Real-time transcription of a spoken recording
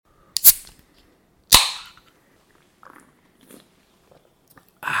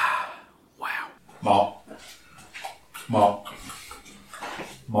Mom. Horse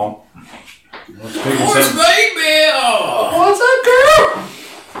baby! Oh. What's up,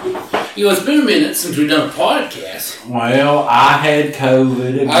 girl? You know, it's been a minute since we've done a podcast. Well, I had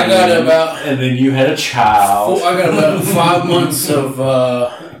COVID. I got about... And then you had a child. I got about 5 months of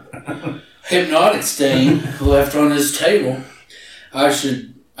hypnotic stain left on this table. I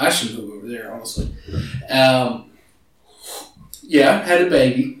should move over there, honestly. Yeah, had a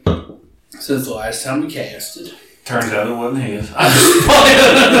baby since the last time we casted. Turns out it wasn't his.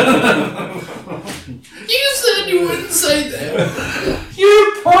 You said you wouldn't say that.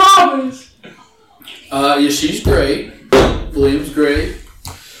 You promised. Yeah, she's great. Liam's great.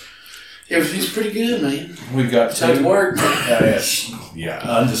 Everything's pretty good, man. We've got Time to work. Yes. Yeah,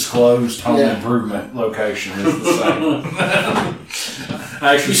 undisclosed home improvement location is the same.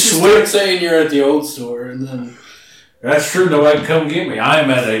 Actually, you should start saying you're at the old store, and then... That's true. Nobody can come get me. I am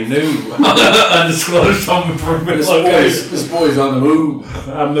at a new undisclosed home improvement location. This boy's on the move.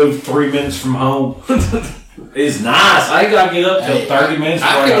 I moved 3 minutes from home. It's nice. I ain't got to get up till 30 minutes.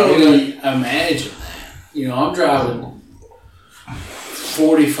 I can only imagine that. You know, I'm driving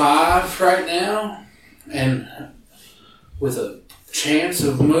 45 right now, and with a chance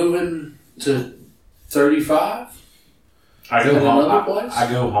of moving to 35. I go home. I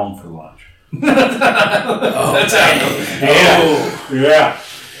go home for lunch. That's how. Yeah.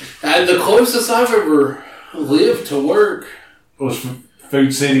 And the closest I've ever lived to work was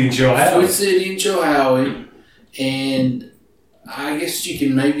Food City in Chilhowie. Food City in Chilhowie, and I guess you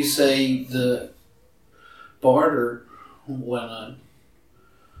can maybe say the Barter when I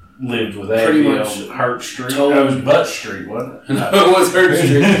lived with Abby on Hurt Street. That was Butt Street, wasn't it? No, it was Hurt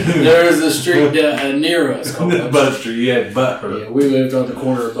Street. There was a street near us called Butt Street. Yeah, Butthurt. Yeah, we lived on the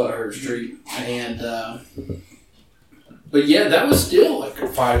corner of Butthurt Street, and but yeah, that was still like a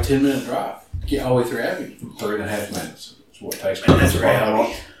 5-10 minute drive. Get all the way through Abbey. 3.5 minutes. That's what it takes. That's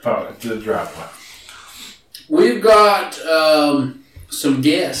right. The driveway. We've got some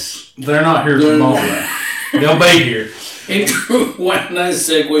guests. They're not here tomorrow. They'll be here. In true white nice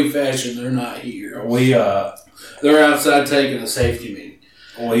segue fashion, they're not here. They're outside taking a safety meeting.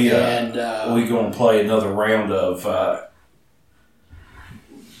 We gonna play another round of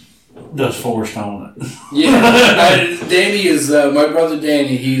Does Forrest Own It? Yeah, Danny is my brother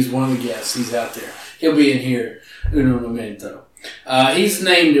Danny. He's one of the guests. He's out there. He'll be in here in a momento. He's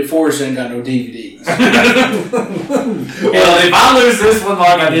named it Forrest Ain't Got No DVDs. Well, if I lose this one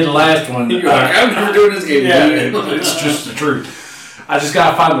like I did the last one, you're like, I'm never doing this game. Yeah, it's just the truth. I just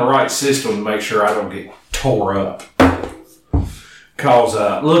gotta find the right system to make sure I don't get tore up. Cause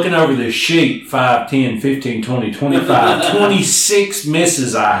looking over this sheet, 5, 10, 15, 20, 25, 26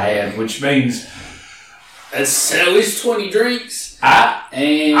 misses I had, which means that's at least 20 drinks.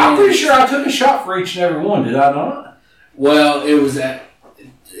 I'm pretty sure I took a shot for each and every one. Did I not? Well, it was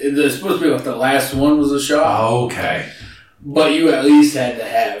it's supposed to be like the last one was a shot. Oh, okay. But you at least had to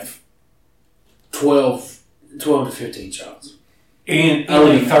have 12 to 15 shots. In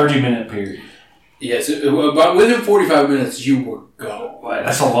only a 30-minute period. Yes, but within 45 minutes, you were gone.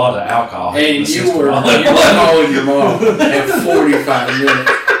 That's a lot of alcohol. And you were calling your mom at 45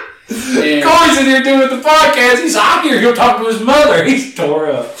 minutes. And Corey's in here doing the podcast. He's out here. He'll talk to his mother. He's tore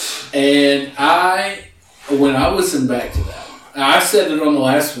up. And when I listened back to that, I said it on the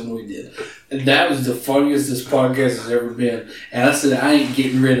last one we did, and that was the funniest this podcast has ever been. And I said, I ain't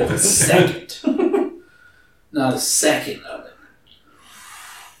getting rid of a second. Not a second of it.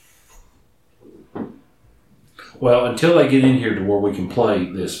 Well, until they get in here to where we can play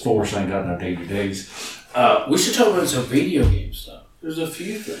this Forrest Ain't Got No DVDs. We should talk about some video game stuff. There's a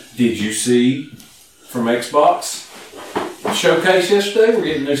few things. Did you see from Xbox showcase yesterday? We're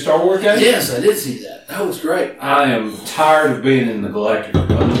getting a new Star Wars game? Yes, I did see that. That was great. I am tired of being in the Galactic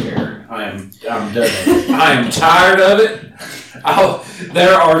Republic era. I'm done with it. I am tired of it.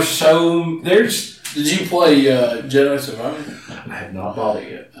 Did you play Jedi Survivor? I have not bought it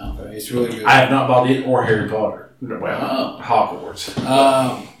yet. Okay, it's really good. I have not bought it or Harry Potter. Well, Hogwarts.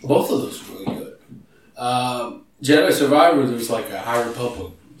 Both of those are really good. Jedi Survivor, there's like a High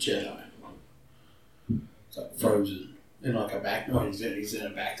Republic Jedi. It's like frozen in like a back. No, he's in a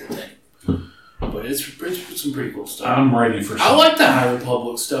back to tank. But it's some pretty cool stuff. I'm ready for. I like the High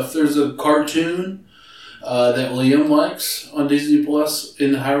Republic stuff. There's a cartoon that Liam likes on Disney Plus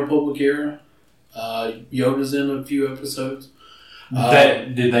in the High Republic era. Yoda's in a few episodes.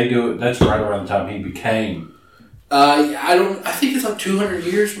 Did they do it? That's right around the time he became. I think it's like 200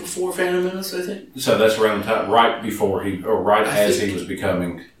 years before Phantom Menace, I think. So that's around the time, right before he was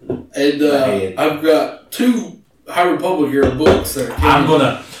becoming. And I've got 2 High Republic era books that are. I'm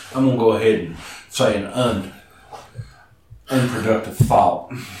gonna go ahead and say an unproductive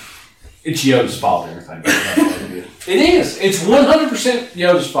thought. It's Yoda's fault. Everything. It is. It's 100%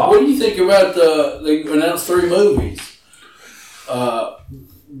 Yoda's fault. What do you think about they announced 3 movies?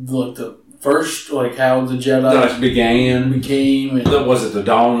 Like the first, like how the Jedi became. And, Was it the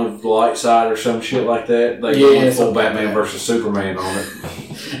Dawn of the Light Side or some shit like that? They went full Batman versus Superman on it.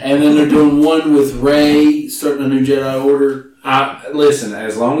 And then they're doing one with Rey starting a new Jedi Order. Listen,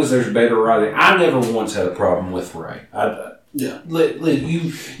 as long as there's better writing, I never once had a problem with Rey.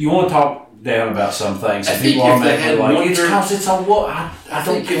 You want to talk down about some things, and people automatically like it's because it's on what I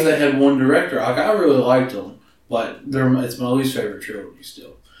think if they had one director, like I really liked them, but it's my least favorite trilogy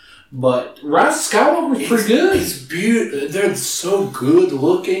still. But Rise of Skywalker was pretty good. It's beautiful. They're so good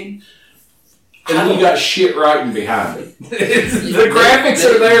looking. And then you got shit writing behind it. The graphics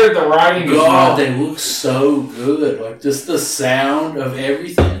are there, the writing is not. They look so good. Like, just the sound of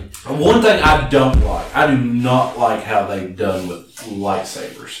everything. One thing I don't like, I do not like how they've done with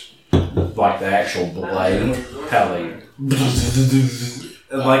lightsabers. Like the actual blade. How they...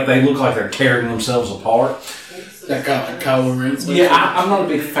 Like, they look like they're tearing themselves apart. That kind of like Kylo Ren. Yeah, I'm not a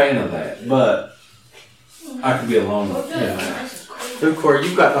big fan of that, but I could be alone with Ooh, Corey,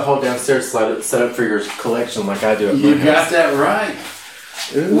 you've got the whole downstairs set up for your collection like I do. You got that right.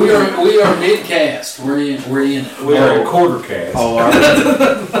 Ooh. We are mid-cast. We're in it. We are a quarter cast. Oh,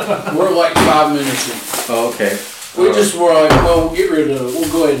 we're like 5 minutes in. Oh, okay. We just were like, well, we'll get rid of it.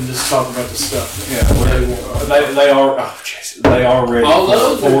 We'll go ahead and just talk about the stuff. Yeah, they are. Oh, Jesus, they are ready.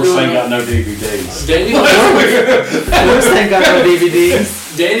 Although Force ain't got no DVDs. Force ain't got no DVDs.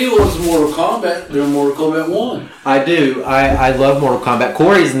 Daniel was Mortal Kombat. Doing Mortal Kombat 1. I do. I love Mortal Kombat.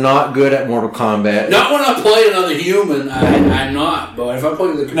 Corey's not good at Mortal Kombat. Not when I play another human. I'm not. But if I play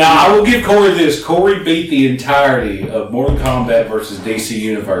the computer. Now, I will give Corey this. Corey beat the entirety of Mortal Kombat versus DC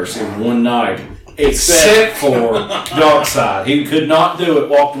Universe in one night. Except for Darkseid. He could not do it,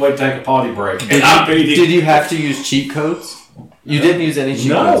 walked away to take a potty break. And I beat him. Did you have to use cheat codes? You didn't use any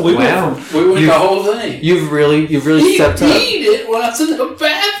cheat codes? No, we went the whole thing. You've really stepped up. He beat it when I was in the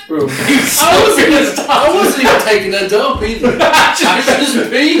bathroom. I wasn't even taking a dump either. I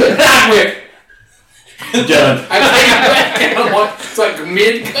just beat it. Done. I came back and I'm like, it's like a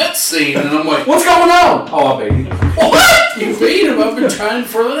mid-cutscene, and I'm like, what's going on? Oh, I beat him. What? You beat him? I've been trying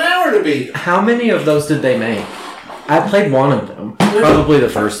for an hour to beat him. How many of those did they make? I played one of them. Probably the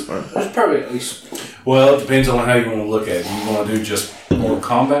first one. There's probably at least. Well, it depends on how you want to look at it. You want to do just Mortal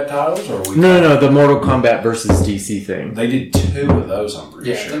Kombat titles, or No, the Mortal Kombat versus DC thing. They did 2 of those, I'm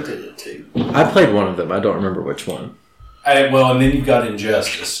pretty sure. I think they did 2. I played one of them. I don't remember which one. And then you've got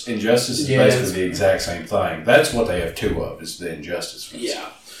Injustice. Injustice is basically the exact same thing. That's what they have 2 of, is the Injustice ones. Yeah.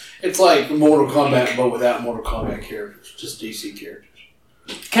 It's like Mortal Kombat, but without Mortal Kombat characters. Just DC characters.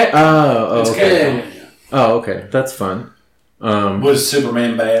 Okay. Oh, okay. That's fun. Was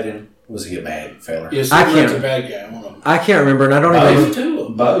Superman bad in? Was he a bad fella? Yeah, Superman's a bad guy. One of them. I can't remember, and I don't even. 2 of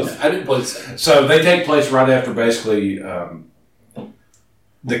them. Both. I didn't play the second. So they take place right after basically the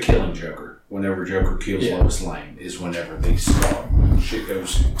Killing Joker. Whenever Joker kills Lois Lane is whenever these shit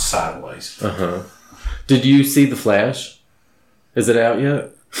goes sideways. Did you see The Flash? Is it out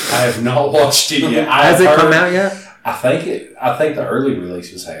yet? I have not watched it yet. Has it come out yet? I think the early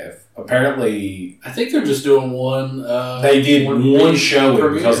releases have. Apparently, I think they're just doing one. They did one show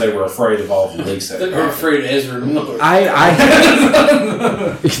it because they were afraid of all the leaks. They were afraid of Ezra Miller.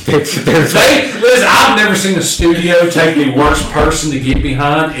 Listen, I've never seen a studio take the worst person to get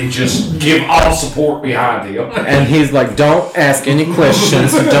behind and just give all support behind him. And he's like, don't ask any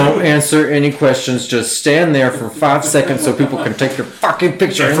questions. Don't answer any questions. Just stand there for 5 seconds so people can take your fucking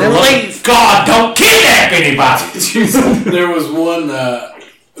picture and then leave. God, don't kidnap anybody. There was one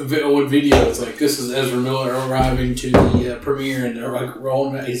video. It's like, this is Ezra Miller arriving to the premiere, and they're like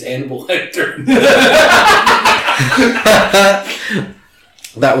rolling out his Hannibal Lecter.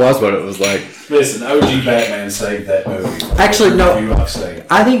 That was what it was like. Listen, OG Batman saved that movie. Actually, no.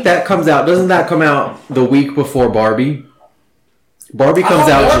 I think that comes out. Doesn't that come out the week before Barbie? Barbie comes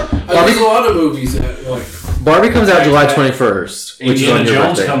out. There's a lot of movies that like. Barbie comes out July 21st, which is on your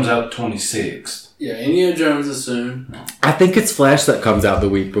Jones birthday. comes out 26th. Yeah, Indiana Jones is soon. I think it's Flash that comes out the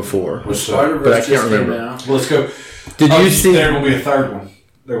week before, but I can't remember. Well, let's go. Did you see? There's going to be a third one.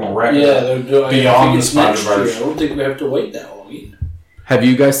 They're going to wrap it up. They're doing Beyond the Spider-Verse. I don't think we have to wait that long either. Have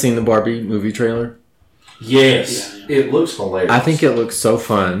you guys seen the Barbie movie trailer? Yes. Yeah. It looks hilarious. I think it looks so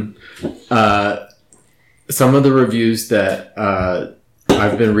fun. Some of the reviews that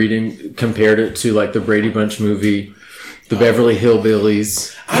I've been reading compared it to like the Brady Bunch movie, the Beverly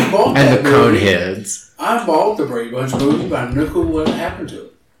Hillbillies, and the Coneheads. I bought the Brady Bunch movie, but I have no clue what happened to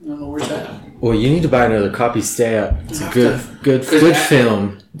it. I don't know where it's at. Well, you need to buy another copy. Stay up. It's a good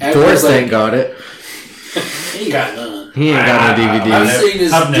film. After Forrest like- ain't got it. He ain't got none. He ain't got no I've DVDs. seen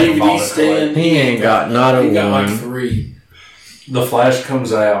his I've never DVD bought it. stand. He ain't got not a He got like one. 3. The Flash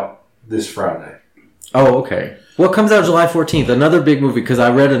comes out this Friday. Oh, okay. What comes out July 14th? Another big movie, because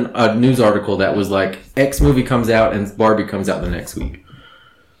I read a news article that was like, X movie comes out and Barbie comes out the next week.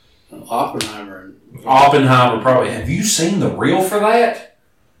 Oppenheimer. Oppenheimer, probably. Have you seen the reel for that?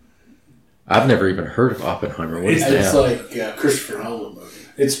 I've never even heard of Oppenheimer. What is It's that? like a Christopher Nolan movie.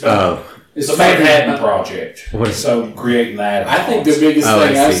 It's Oh, it's the Manhattan Project. What is- So creating that? I think the biggest Oh,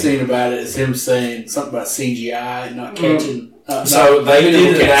 thing I I've see. seen about it is him saying something about CGI not catching. So not they being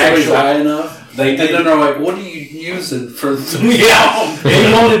able did to an catch somebody's actual- eye enough. They And did. then they're like, "What are you using for?" Yeah,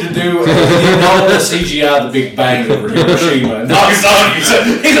 he wanted to do. He didn't want to CGI the Big Bang over Hiroshima. And Nagasaki.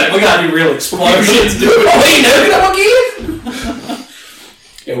 He's like, we got to do real explosions. Oh, he knew them again.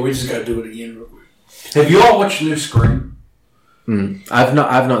 Yeah, we just got to do it again real quick. Have you all watched the new Scream? I've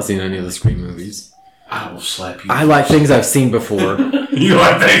not seen any of the Scream movies. I will slap you. I like things I've seen before. You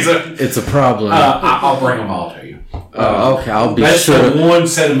like things that? It's a problem. I'll bring them all to you. Okay, I'll be That's sure. the one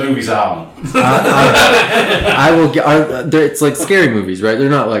set of movies I own. I will get. It's like scary movies, right? They're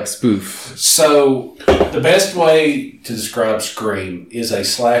not like spoof. So, the best way to describe Scream is a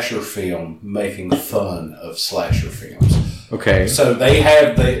slasher film making fun of slasher films. Okay. So they'll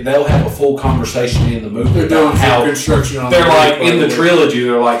have a full conversation in the movie They're doing about how construction on. they're like in the trilogy.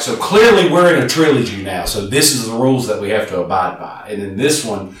 They're like, so clearly we're in a trilogy now. So this is the rules that we have to abide by. And in this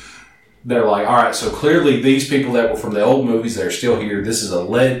one, they're like, all right. So clearly these people that were from the old movies, they're still here. This is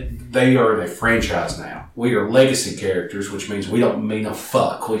they are in a franchise now. We are legacy characters, which means we don't mean a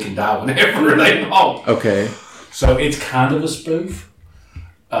fuck. We can die whenever they want. Okay. So it's kind of a spoof.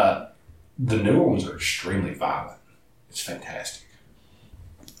 The newer ones are extremely violent. It's fantastic.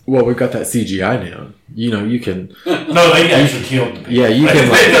 Well, we've got that CGI now. You can. No, they actually killed the people. Yeah, you can.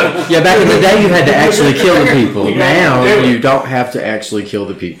 Yeah, back in the day, you had to actually kill the people. Now you don't have to actually kill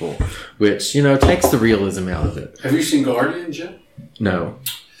the people, which takes the realism out of it. Have you seen Guardians yet? No,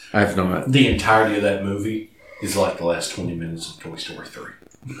 I've not. The entirety of that movie is like the last 20 minutes of Toy Story 3.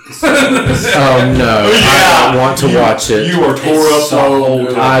 Oh no, I don't want to watch it. You are tore up the whole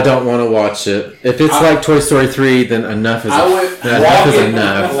time. I don't want to watch it. If it's like Toy Story 3, then enough is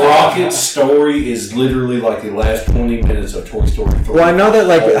enough. Rocket's story is literally like the last 20 minutes of Toy Story 3. Well, I know that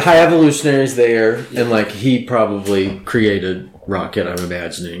like High Evolutionary's there, and like he probably created Rocket. I'm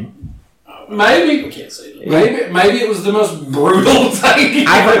imagining. Maybe. I can't say that. Maybe it was the most brutal thing.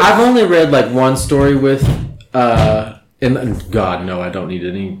 I've only read like one story with and God no, I don't need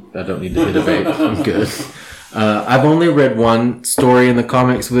to hit a vape. I'm good. I've only read one story in the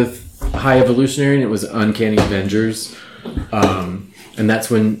comics with High Evolutionary, and it was Uncanny Avengers, and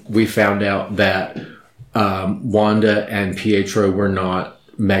that's when we found out that Wanda and Pietro were not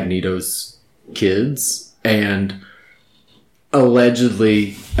Magneto's kids, and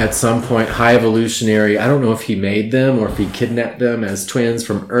allegedly at some point High Evolutionary, I don't know if he made them or if he kidnapped them as twins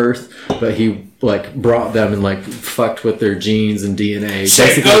from Earth, but he like brought them and like fucked with their genes and DNA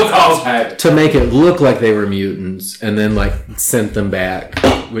to make it look like they were mutants, and then like sent them back,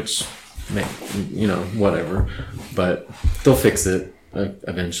 which whatever, but they'll fix it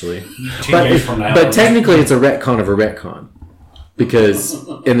eventually. But technically it's a retcon of a retcon, because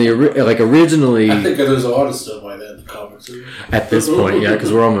in the originally I think there's a lot of stuff like that in the comics. at this point, yeah,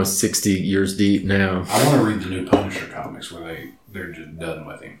 because we're almost 60 years deep now. I want to read the new Punisher comics where they're just done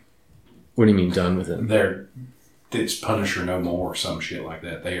with him. What do you mean done with it? It's Punisher no more or some shit like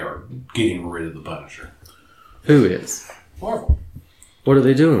that. They are getting rid of the Punisher. Who is? Marvel. What are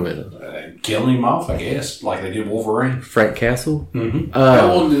they doing with him? Killing him off, I guess, like they did Wolverine. Frank Castle? Mm-hmm.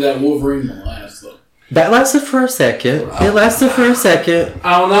 How long did that Wolverine last, though? That lasted for a second. It lasted for a second.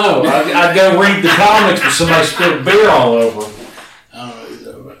 I don't know. I'd go read the comics, but somebody spilled beer all over.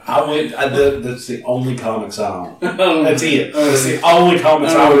 That's the only comics I own. That's it. That's the only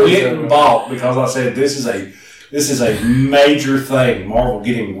comics I went and bought because I said this is a major thing. Marvel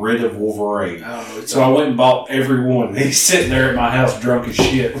getting rid of Wolverine. So I went and bought every one. He's sitting there at my house drunk as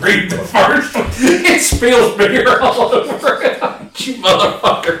shit. Read the first one. It spills beer all over it. You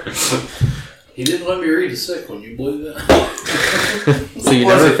motherfucker. He didn't let me read a sick one. You believe that? So you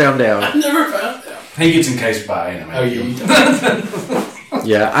never found out. I never found out. He gets encased by anime. Oh, you?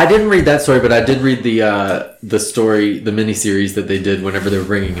 Yeah, I didn't read that story, but I did read the story, the miniseries that they did whenever they were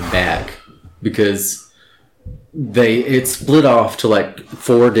bringing him back, because it split off to like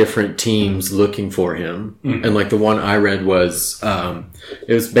 4 different teams looking for him, and like the one I read was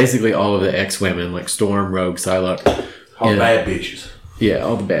it was basically all of the X-women like Storm, Rogue, Psylocke, All bad bitches. Yeah,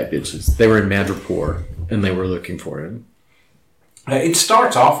 all the bad bitches. They were in Madripoor, and they were looking for him. It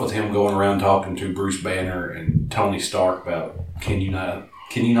starts off with him going around talking to Bruce Banner and Tony Stark about, can you not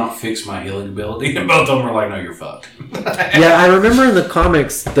fix my healing ability? And both of them are like, no, you're fucked. Yeah, I remember in the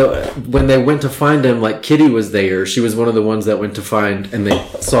comics, when they went to find him, like, Kitty was there. She was one of the ones that went to find, and they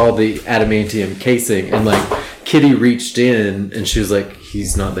saw the adamantium casing, and, like, Kitty reached in, and she was like,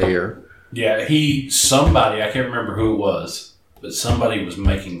 he's not there. Yeah, somebody, I can't remember who it was, but somebody was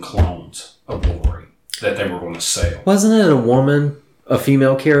making clones of Wolverine that they were going to sell. Wasn't it a woman? A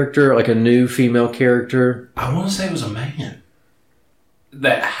female character? Like a new female character? I want to say it was a man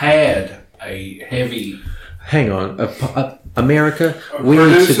that had a heavy... Hang on. America, we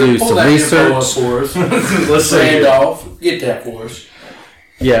need to do some research. Let's say Randolph, get that for us.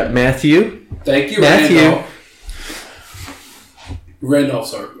 Yeah, Matthew. Thank you, Matthew.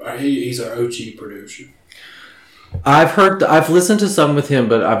 Randolph's he's our OG producer. I've listened to some with him,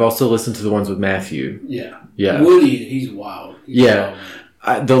 but I've also listened to the ones with Matthew. Yeah. Woody, he's wild.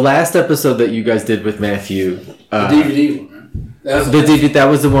 The last episode that you guys did with Matthew, the DVD one, right? That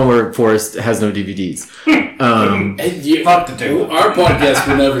was the one where Forrest has no DVDs. Fuck the two. Our podcast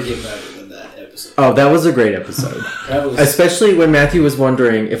will never get better than that episode. Oh, that was a great episode. Especially when Matthew was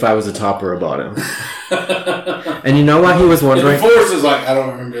wondering if I was a top or a bottom. And you know why he was wondering? And Forrest is like, I don't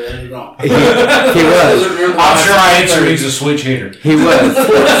remember that at all. He was. I'm sure I answered he's a switch hitter. He was.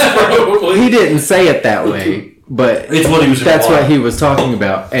 He didn't say it that way, but it's what he was. That's what he was talking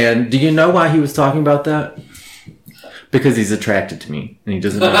about. And do you know why he was talking about that? Because he's attracted to me, and he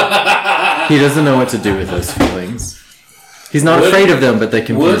doesn't know what to do with those feelings. He's not afraid of them, but they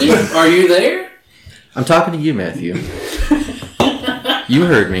confuse him. Are you there? I'm talking to you, Matthew. You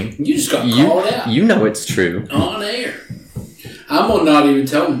heard me. You just got called out. You know it's true. On air. I'm going to not even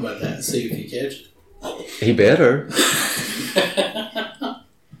tell him about that and see if he catches it. He better.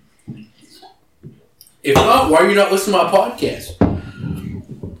 If not, why are you not listening to my podcast?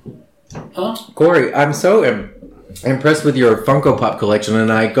 Huh? Corey, I'm so impressed with your Funko Pop collection, and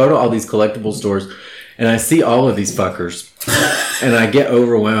I go to all these collectible stores, and I see all of these fuckers, and I get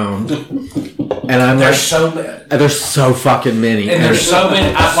overwhelmed. And I'm there's so many. There's so fucking many. And there's so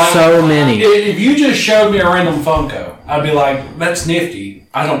many. So many. If you just showed me a random Funko, I'd be like, that's nifty.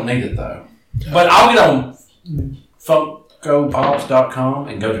 I don't need it, though. But I'll get on FunkoPops.com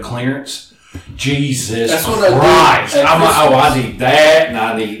and go to clearance. Jesus That's what Christ. I'm like, I need that, and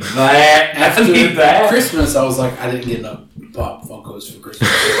I need that, and I need that. Christmas, I was like, I didn't get enough Pop Funkos for Christmas.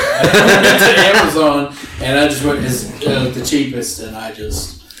 I went to Amazon, and I just went the cheapest, and I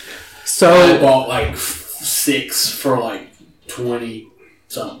bought like 6 for like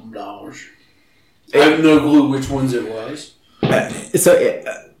 $20-something. I have no clue which ones it was.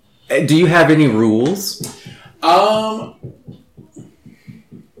 Do you have any rules?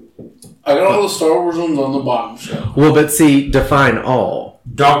 I got all the Star Wars ones on the bottom shelf. Well, but see, define all.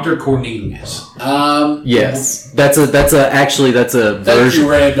 Dr. Cornelius. Yes, that's a version. Thank you,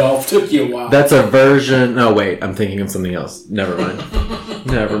 Randolph. Took you a while. That's a version. No, wait, I'm thinking of something else. Never mind.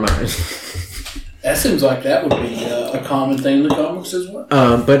 Never mind. That seems like that would be a common thing in the comics as well.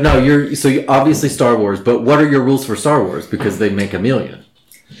 But no, you're obviously Star Wars. But what are your rules for Star Wars? Because they make a million.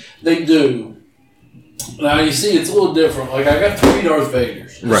 They do. Now, you see, it's a little different. Like, I got 3 Darth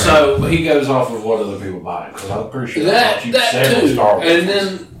Vaders. Right. So, he goes off of what other people buy. Because I'm pretty sure that too. Star Wars. And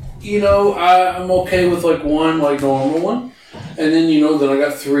then, I'm okay with, like, one, like, normal one. And then, then I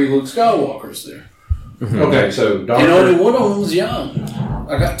got 3 Luke Skywalkers there. Mm-hmm. Okay, so And only one of them was young.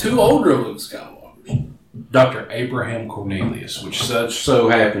 I got 2 older Luke Skywalkers. Dr. Abraham Cornelius, which so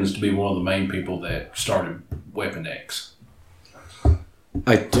happens to be one of the main people that started Weapon X.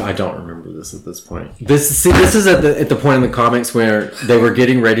 I don't remember this at this point. This is at the point in the comics where they were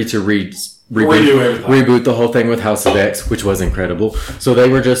getting ready to reboot the whole thing with House of X, which was incredible. So they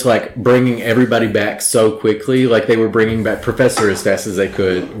were just like bringing everybody back so quickly. Like they were bringing back Professor as fast as they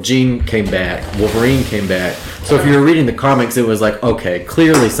could. Jean came back. Wolverine came back. So if you were reading the comics, it was like, okay,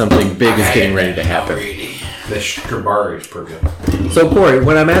 clearly something big is getting ready to happen. The strawberry is pretty good. So Corey,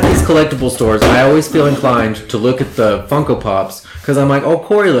 when I'm at these collectible stores, I always feel inclined to look at the Funko Pops because I'm like, oh,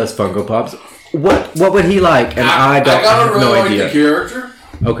 Corey loves Funko Pops. What would he like? And I have no idea. Like the character.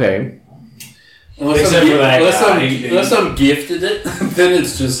 Okay. Unless I'm gifted it, then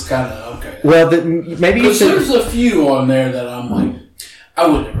it's just kind of okay. Well, maybe you should. There's a few on there that I'm like, I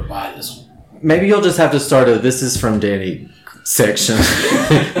would never buy this one. Maybe you'll just have to start a "This is from Danny" section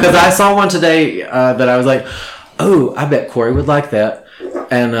because I saw one today that I was like, oh, I bet Corey would like that.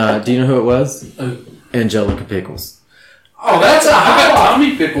 And do you know who it was? Angelica Pickles. Oh, I got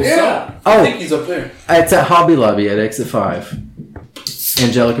Tommy Pickles. Yeah. I think he's up there. It's at Hobby Lobby at Exit 5.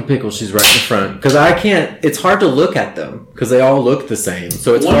 Angelica Pickle, she's right in the front. Because I can't, it's hard to look at them. Because they all look the same.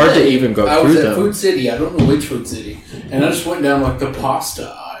 So it's hard to even go through them. I was at Food City, I don't know which Food City, and I just went down like the pasta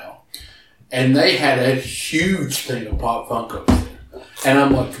aisle. And they had a huge thing of Pop Funkos there. And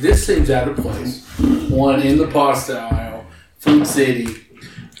I'm like, this seems out of place. One in the pasta aisle, Food City,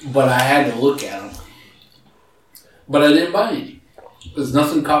 but I had to look at them. But I didn't buy any. Because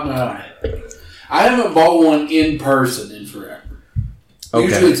nothing caught my eye. I haven't bought one in person in forever. Okay.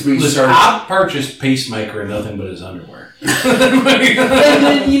 Usually it's Listen, I purchased Peacemaker and nothing but his underwear. And then,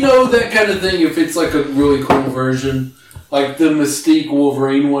 that kind of thing, if it's like a really cool version, like the Mystique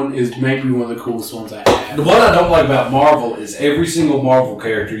Wolverine one is maybe one of the coolest ones I have. What I don't like about Marvel is every single Marvel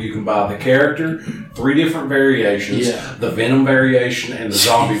character, you can buy the character, 3 different variations, the Venom variation, and the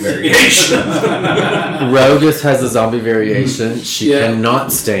zombie variation. Rogus has a zombie variation. She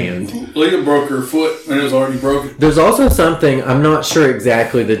cannot stand. Lita broke her foot and it was already broken. There's also something, I'm not sure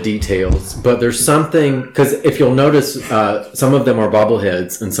exactly the details, but there's something, because if you'll notice, some of them are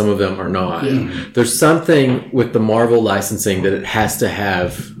bobbleheads and some of them are not. Yeah. There's something with the Marvel licensing that it has to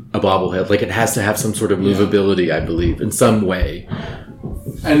have a bobblehead. Like it has to have some sort of movability, I believe, in some way.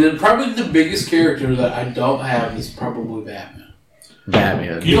 And then probably the biggest character that I don't have is probably Batman.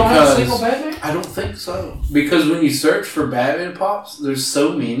 Batman. You don't have a single Batman? I don't think so. Because when you search for Batman pops, there's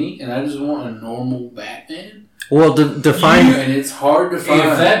so many, and I just want a normal Batman. Well, define... And it's hard to find.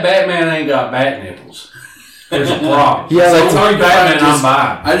 If that Batman ain't got bat nipples, there's a problem. Yeah, that's the only Batman I'm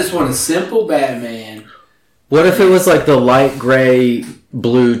buying. I just want a simple Batman. What if it was like the light gray,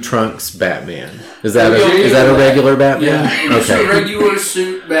 blue trunks Batman? Is that a regular Batman? Yeah, it's a regular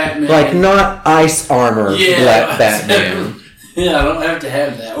suit Batman. Like not ice armor black Batman. Yeah, I don't have to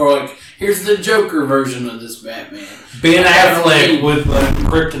have that. Or like, here's the Joker version of this Batman. Ben Affleck with the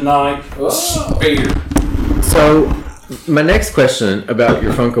kryptonite spear. So, my next question about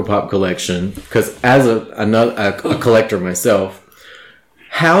your Funko Pop collection, because as a collector myself,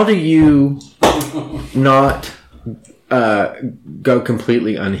 how do you not go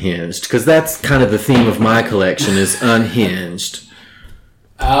completely unhinged? Because that's kind of the theme of my collection is unhinged.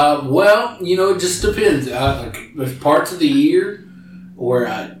 Well, it just depends. There's parts of the year where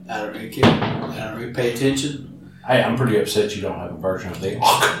I don't really care. I don't really pay attention. Hey, I'm pretty upset you don't have a version of the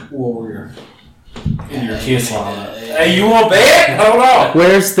Warrior in your Kiss lineup. Hey, you want that? Hold on.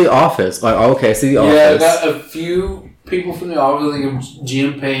 Where's the office? Like, okay, see the office. Yeah, I got a few people from the office. I think of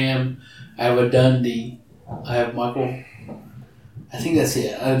Jim Pam. I have a Dundee. I have Michael. I think that's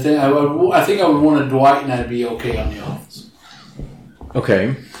it. I think I would want a Dwight, and I'd be okay on the office.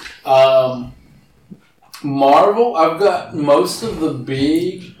 Okay. Marvel, I've got most of the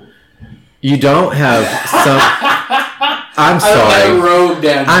big. You don't have some. I'm sorry. Road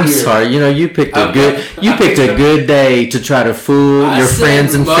down I'm here. sorry. You picked a good day to try to fool your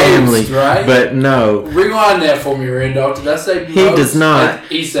friends and most, family, right? But no. Rewind that for me, Randolph. Did I say most? He does not.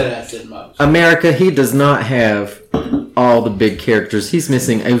 He said I said most. America, he does not have all the big characters. He's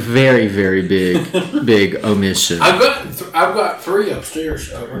missing a very, very big omission. I've got 3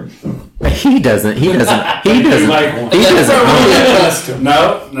 upstairs. Over. He doesn't. He doesn't.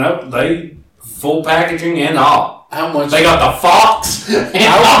 No. They full packaging and all. How much? They got the Fox. I would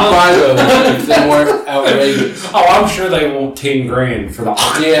buy those if they weren't outrageous. Oh, I'm sure they want $10,000 for the.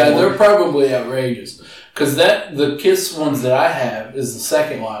 Yeah, they're probably outrageous. Because the Kiss ones that I have is the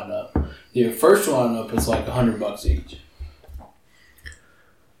second lineup. The first lineup is like $100 each.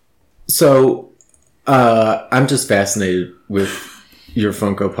 So, I'm just fascinated with your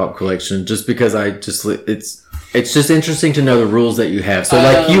Funko Pop collection, just because it's just interesting to know the rules that you have. So,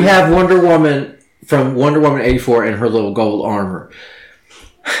 like, you have Wonder Woman from Wonder Woman 84 and her little gold armor.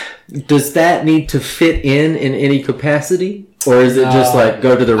 Does that need to fit in any capacity? Or is it just like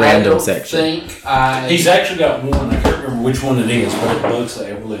go to the random section? He's actually got one. I can't remember which one it is, but it looks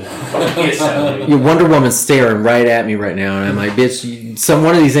like Your Wonder Woman's staring right at me right now, and I'm like, bitch,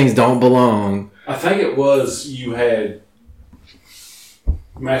 one of these things don't belong. I think it was you had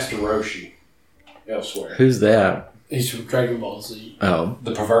Master Roshi elsewhere. Who's that? He's from Dragon Ball Z. Oh,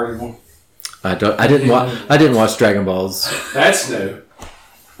 the perverted one. I didn't watch Dragon Balls. That's new.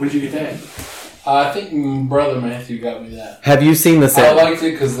 Where'd you get that? I think Brother Matthew got me that. Have you seen the set? I liked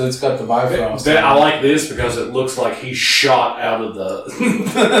it because it's got the Bifrost. I like this because it looks like he shot out of the.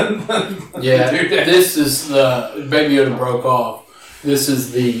 Yeah, this is the Baby Yoda broke off. This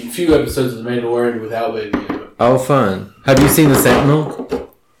is the few episodes of The Mandalorian without Baby Yoda. Oh, fun! Have you seen the Sentinel?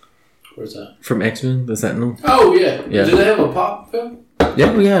 Where's that? From X-Men, the Sentinel. Oh yeah. Do they have a pop film?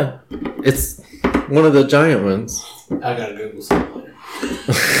 Yeah. It's one of the giant ones. I gotta Google something later.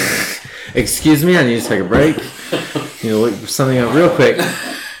 Excuse me, I need to take a break. Look something up real quick.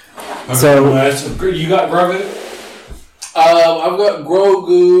 So you got Grogu? I've got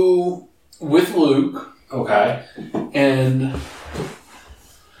Grogu with Luke. Okay. And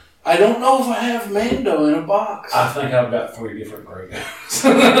I don't know if I have Mando in a box. I think I've got 3 different Grogus.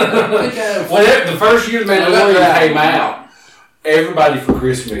 I think I have. The first year the Mandalorian came out, everybody for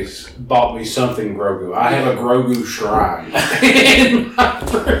Christmas bought me something Grogu. I have a Grogu shrine in my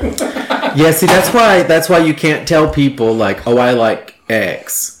room. Yeah, see, that's why you can't tell people like, oh, I like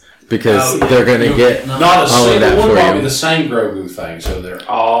X, because they're gonna get not a all of that single one for bought me you. the same Grogu thing, so they're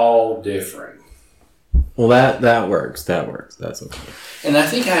all different. Well, that works. That works. That's okay. And I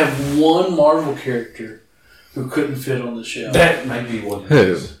think I have one Marvel character who couldn't fit on the shelf. That may be what it Who?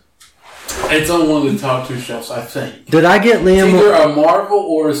 is. It's on one of the top 2 shelves, I think. Did I get It's Liam? either a Marvel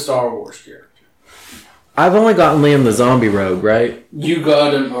or a Star Wars character. I've only gotten Liam the zombie rogue, right? You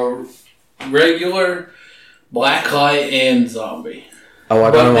got him a regular, blacklight, and zombie. Oh,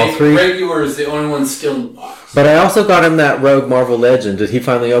 I got him all 3. Regular is the only one still in the box. But I also got him that Rogue Marvel Legend. Did he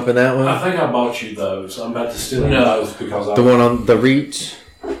finally open that one? I think I bought you those. I'm about to steal No. those because The one on the Reach?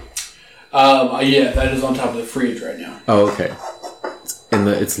 Yeah, that is on top of the fridge right now. Oh, okay.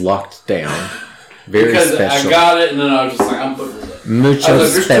 It's locked down. Very because special. I got it, and then I was just like, I'm putting it up. Mucho I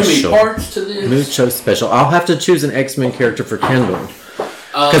was like, there's too special. many parts to this. Mucho special. I'll have to choose an X-Men character for Kendall.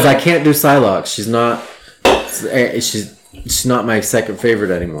 Because I can't do Psylocke. She's not... She's not my second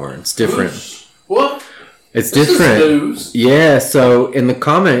favorite anymore. It's different. What? It's This different. is news. Yeah, so in the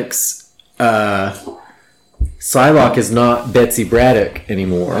comics, Psylocke is not Betsy Braddock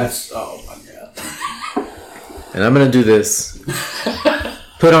anymore. Oh my god. And I'm going to do this.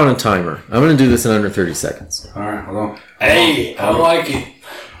 Put on a timer. I'm going to do this in under 30 seconds. All right, hold on. Hey, I like it.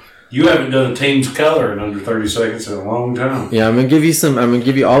 You haven't done a team's color in under 30 seconds in a long time. Yeah, I'm going to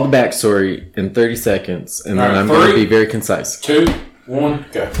give you all the backstory in 30 seconds, and then All right, I'm going to 3, be very concise. 2, 1,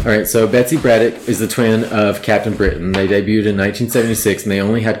 go. All right, so Betsy Braddock is the twin of Captain Britain. They debuted in 1976, and they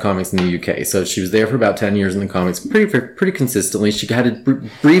only had comics in the UK. So she was there for about 10 years in the comics, pretty consistently. She had a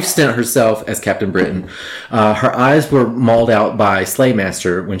brief stint herself as Captain Britain. Her eyes were mauled out by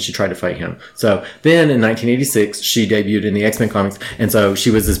Slaymaster when she tried to fight him. So then in 1986, she debuted in the X-Men comics, and so she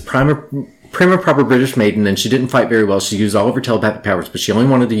was this prima proper British maiden, and she didn't fight very well. She used all of her telepathic powers, but she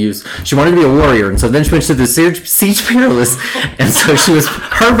wanted to be a warrior, and so then she went to the Siege Peerless, and so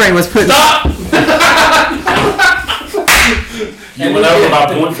her brain was put... Stop! You went over by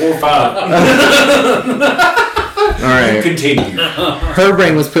 0.45. All right. Continue. Her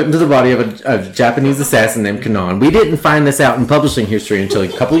brain was put into the body of a Japanese assassin named Kanan. We didn't find this out in publishing history until a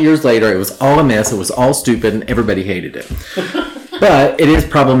couple of years later. It was all a mess. It was all stupid, and everybody hated it. But it is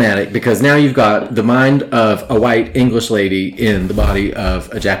problematic because now you've got the mind of a white English lady in the body of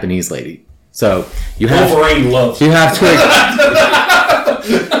a Japanese lady. So you have Wolverine loves you have to.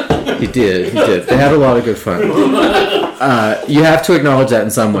 He did. They had a lot of good fun. You have to acknowledge that in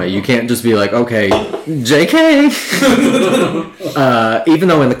some way. You can't just be like, okay, JK. Even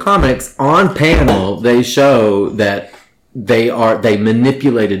though in the comics on panel they show that they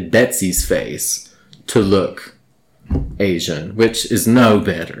manipulated Betsy's face to look Asian, which is no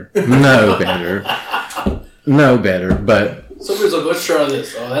better. But Somebody's like, let's try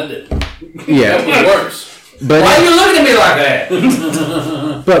this. Oh, that didn't. yeah, That was worse. but Why are you looking at me like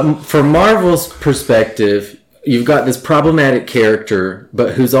that? but from Marvel's perspective, you've got this problematic character,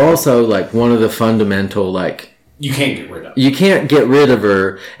 but who's also like one of the fundamental like You can't get rid of. you can't get rid of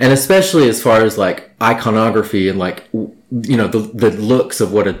her, and especially as far as like iconography and like the looks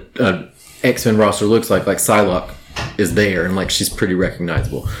of what a X-Men roster looks like Psylocke is there, and like she's pretty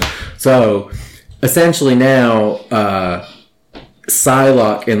recognizable. So essentially now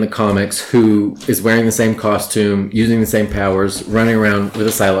Psylocke in the comics, who is wearing the same costume, using the same powers, running around with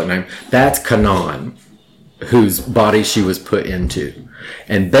a Psylocke name, that's Kanan, whose body she was put into.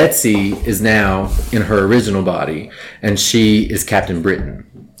 And Betsy is now in her original body, and she is Captain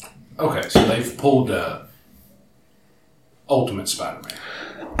Britain. Okay, so they've pulled Ultimate Spider-Man.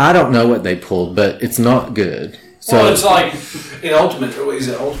 I don't know what they pulled, but it's not good. So Well, it's like in Ultimate. Is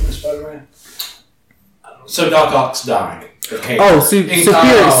it Ultimate Spider-Man? So Doc Ock's dying. Okay.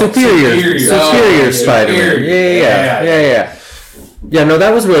 Superior Spider-Man. Yeah. Yeah, no,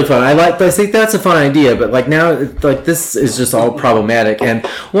 that was really fun. I think that's a fun idea, but like now, like this is just all problematic. And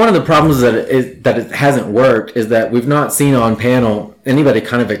one of the problems that it hasn't worked is that we've not seen on panel anybody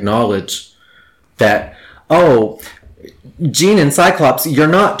kind of acknowledge that, Jean and Cyclops, you're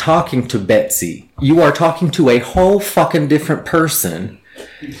not talking to Betsy. You are talking to a whole fucking different person.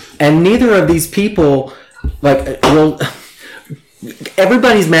 And neither of these people,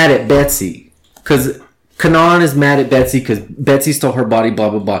 everybody's mad at Betsy because Kanan is mad at Betsy because Betsy stole her body, blah,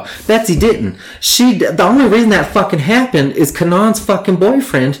 blah, blah. Betsy didn't. The only reason that fucking happened is Kanan's fucking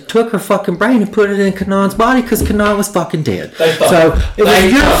boyfriend took her fucking brain and put it in Kanan's body because Kanan was fucking dead. So it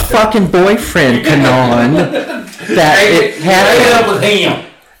was your fucking boyfriend, Kanan, that it happened. With him.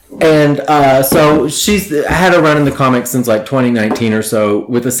 And so I had her run in the comics since like 2019 or so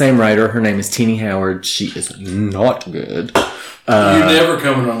with the same writer. Her name is Teenie Howard. She is not good. You're never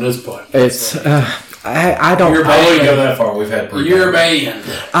coming on this podcast. It's I don't. You're banned. I wouldn't go that far. We've had. You're banned.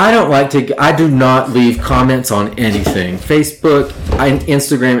 I don't like to. I do not leave comments on anything. Facebook,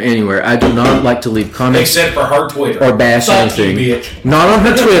 Instagram, anywhere. I do not like to leave comments except for her Twitter or bash anything. You, bitch. Not on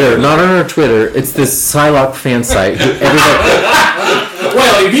her Twitter. Not on her Twitter. It's this Psylocke fan site.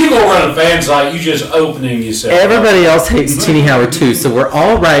 Well, if you go run a fan site, you just opening yourself. Everybody else hates Teenie Howard too, so we're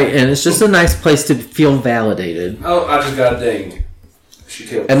all right, and it's just a nice place to feel validated. Oh, I just got dinged. She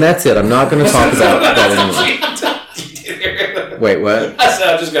killed. And that's it. I'm not going to talk about that anymore. Wait, what? I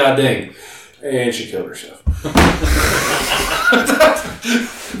said I just got dinged, and she killed herself.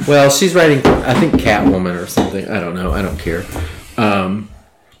 Well, she's writing, I think, Catwoman or something. I don't know. I don't care.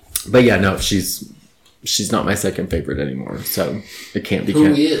 But yeah, no, she's not my second favorite anymore, so it can't be. Who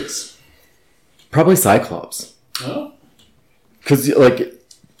is? Probably Cyclops. Oh. Because like,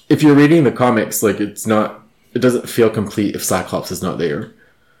 if you're reading the comics, like it doesn't feel complete if Cyclops is not there.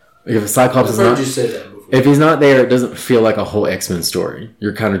 Like if Cyclops is not, you say that before. If he's not there, it doesn't feel like a whole X-Men story.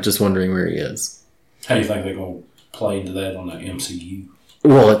 You're kind of just wondering where he is. How do you think they're going to play into that on the MCU?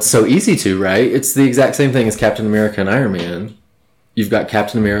 Well, it's so easy to, right? It's the exact same thing as Captain America and Iron Man. You've got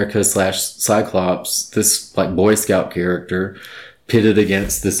Captain America / Cyclops, this like Boy Scout character, pitted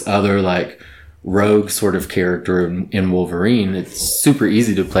against this other like rogue sort of character in Wolverine. It's super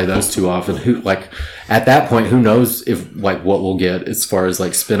easy to play those two off, and at that point, who knows if like what we'll get as far as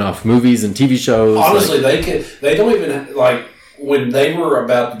like spin-off movies and TV shows. Honestly, they don't even like when they were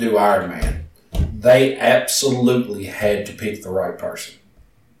about to do Iron Man, they absolutely had to pick the right person,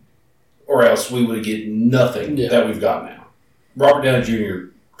 or else we would get nothing that we've got now. Robert Downey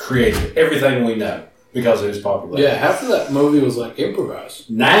Jr. created everything we know because of his popularity. Yeah, half of that movie was like improvised.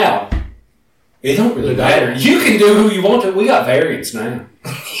 Now, it don't really matter. You can do who you want to. We got variants now.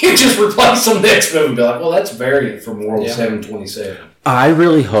 You just replace some next movie and be like, well, that's variant from World 727. I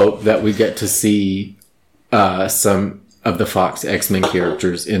really hope that we get to see some of the Fox X-Men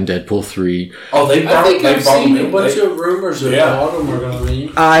characters in Deadpool 3. Oh, I've seen a bunch of rumors of how them are going to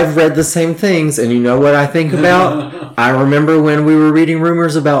be. I've read the same things, and you know what I think about? I remember when we were reading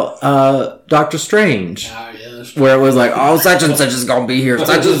rumors about Doctor Strange. Where it was like, oh, such and such is going to be here,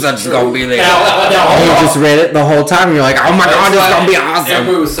 such and such is going to be there. And you just read it the whole time, and you're like, oh my god, it's going to be awesome.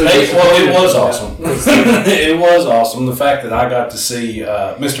 It was awesome. It was awesome. The fact that I got to see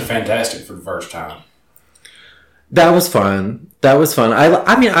Mr. Fantastic for the first time. That was fun.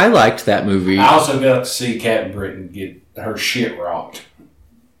 I mean, I liked that movie. I also got to see Captain Britain get her shit rocked.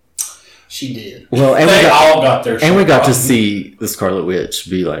 She did. Well, and they all got their shit and we got rocked. To see the Scarlet Witch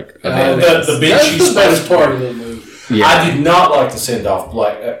be like the bitch she's the best part of the movie. Yeah. I did not like to send off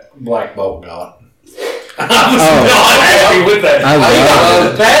Black Bolt God. I was not happy with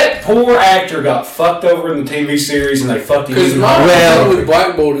that. That poor actor got fucked over in the TV series, and they fucked him. Because my problem with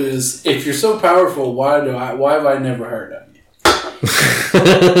Black Bolt is, if you're so powerful, why have I never heard of you?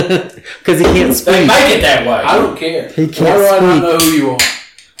 Because he can't speak. They make it that way. I don't care. He can't why do speak. I not know who you are?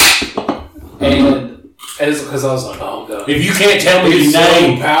 And because I was like, oh god, if you can't tell me your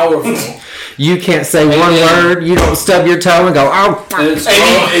name, so powerful. You can't say one word. You don't stub your toe and go, oh. And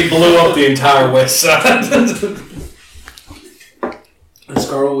he blew up the entire West Side. And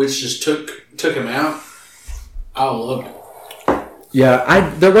Scarlet Witch just took him out. I love it.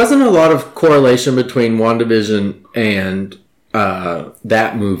 Yeah, there wasn't a lot of correlation between WandaVision and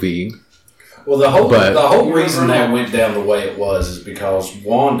that movie. Well, the whole reason that went down the way it was is because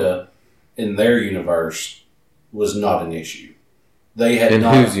Wanda, in their universe, was not an issue. They had in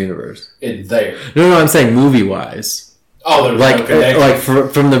not, whose universe? In there. No, I'm saying movie-wise. Oh, there's like, no connection.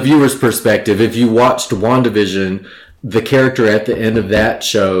 Like from the viewer's perspective, if you watched WandaVision, the character at the end of that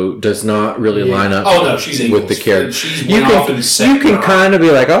show does not really line up with the character. You can kind of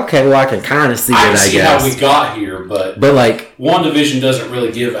be like, okay, well, I can kind of see it, I guess. I see how we got here, but like WandaVision doesn't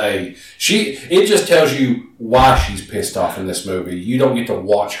really give it just tells you why she's pissed off in this movie. You don't get to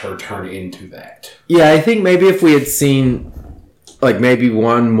watch her turn into that. Yeah, I think maybe if we had seen like maybe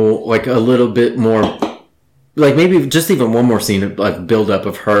one more, like a little bit more, like maybe just even one more scene of like build up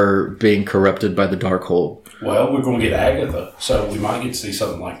of her being corrupted by the Darkhold. Well, we're going to get Agatha, so we might get to see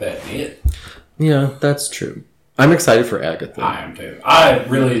something like that in it. Yeah, that's true. I'm excited for Agatha. I am too. I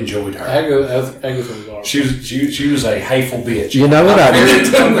really enjoyed her. Agatha was awesome. She was a hateful bitch. You know what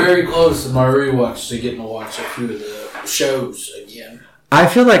I'm very close in my rewatch to getting to watch a few of the shows again. I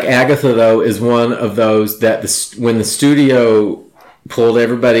feel like Agatha, though, is one of those that when the studio pulled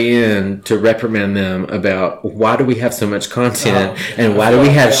everybody in to reprimand them about why do we have so much content and why do we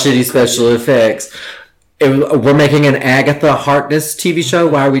have shitty special effects. We're making an Agatha Harkness TV show.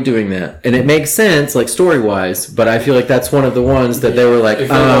 Why are we doing that? And it makes sense, like story-wise, but I feel like that's one of the ones that they were like, if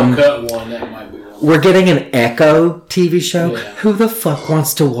they don't cut one, that might be one. We're getting an Echo TV show? Yeah. Who the fuck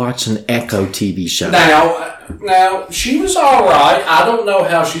wants to watch an Echo TV show? Now, she was alright. I don't know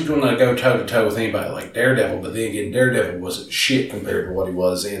how she's going to go toe-to-toe with anybody like Daredevil, but then again, Daredevil wasn't shit compared to what he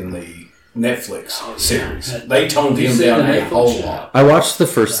was in the Netflix series. They toned him down a whole lot. I watched the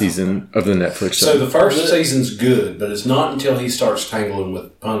first season of the Netflix show. So the first season's good, but it's not until he starts tangling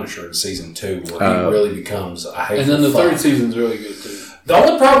with Punisher in season 2 where he really becomes a hateful And then the fuck. third season's really good too. The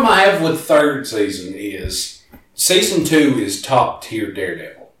only problem I have with third season is season 2 is top tier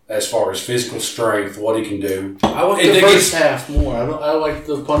Daredevil as far as physical strength, what he can do. I like the first half more. I like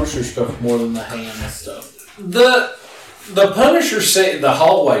the Punisher stuff more than the Ham stuff. The Punisher the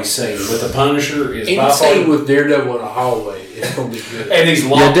hallway scene with the Punisher is any scene with Daredevil in a hallway is gonna be good. And he's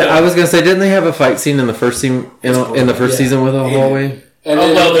locked up. I was gonna say, didn't they have a fight scene in the first scene in the first season with a hallway? And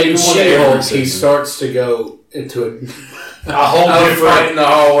then in She-Hulk, he starts to go into a whole fight in the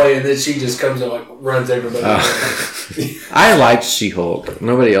hallway, and then she just comes and runs everybody. I liked She-Hulk.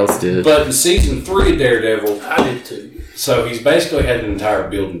 Nobody else did. But in season 3 of Daredevil, I did too. So he's basically had an entire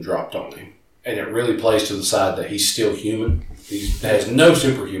building dropped on him. And it really plays to the side that he's still human. He has no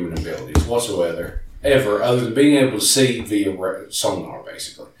superhuman abilities whatsoever, ever, other than being able to see via sonar,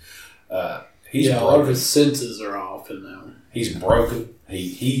 basically. He's broken. All of his senses are off in that one. He's broken.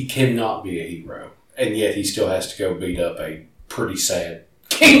 He cannot be a hero. And yet he still has to go beat up a pretty sad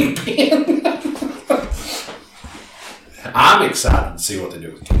Kingpin. I'm excited to see what they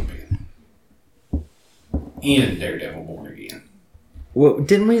do with Kingpin in Daredevil Born Again. Well,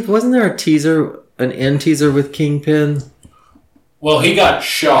 wasn't there an end teaser with Kingpin? Well, he got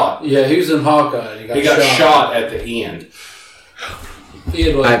shot. Yeah, he was in Hawkeye. He got shot at the end.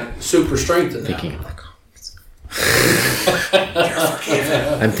 He had super strength in that.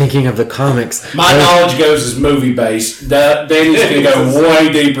 I'm thinking of the comics. My knowledge goes as movie based. Danny's can go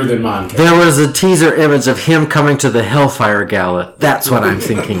way deeper than mine can. There was a teaser image of him coming to the Hellfire Gala. That's what I'm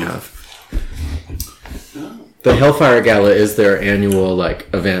thinking of. The Hellfire Gala is their annual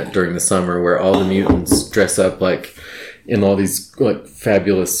event during the summer where all the mutants dress up in all these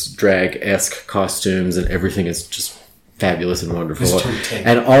fabulous drag-esque costumes, and everything is just fabulous and wonderful.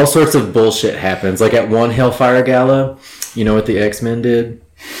 And all sorts of bullshit happens. Like at one Hellfire Gala, you know what the X-Men did?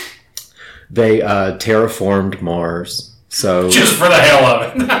 They terraformed Mars. So just for the hell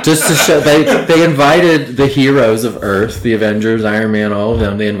of it. Just to show, they invited the heroes of Earth, the Avengers, Iron Man, all of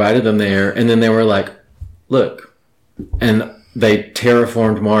them. They invited them there, and then they were like, look, and they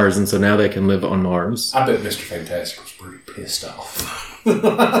terraformed Mars, and so now they can live on Mars. I bet Mr. Fantastic was pretty pissed off.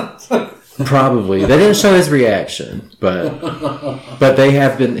 Probably. They didn't show his reaction, but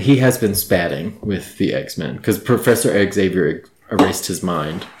he has been spatting with the X-Men because Professor Xavier erased his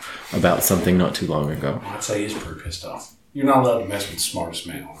mind about something not too long ago. I'd say he's pretty pissed off. You're not allowed to mess with the smartest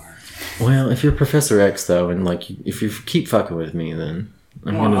man on Earth. Well, if you're Professor X, though, and if you keep fucking with me, then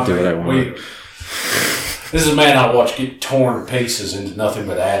I'm going to do what I want. This is a man I watch get torn to pieces into nothing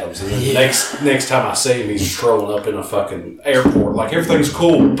but atoms. And then next time I see him, he's strolling up in a fucking airport like everything's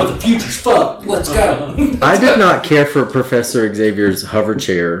cool, but the future's fucked. Let's go. I did not care for Professor Xavier's hover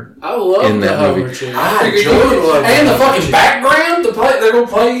chair. I love the hover chair. I enjoyed it. And the fucking background they're going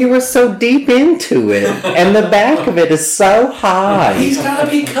to play. He was so deep into it. And the back of it is so high. He's got to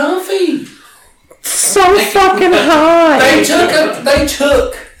be comfy. So fucking high. They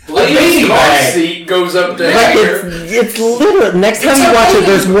took Liam's car seat goes up to here. It's literally, next time you watch it,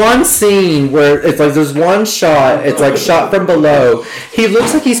 there's one scene where it's there's one shot, it's shot from below. He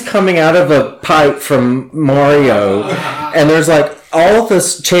looks like he's coming out of a pipe from Mario, and there's all of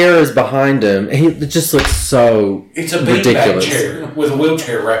this chair is behind him. It just looks so It's a ridiculous. Beanbag chair with a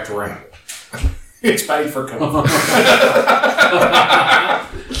wheelchair wrapped around it. It's paid for comfort.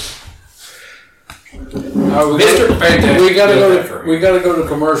 Mr. Fantastic. We gotta go to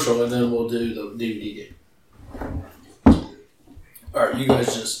commercial, and then we'll do the DVD game. All right, you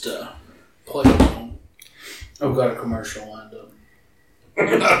guys just play along. I've got a commercial lined up.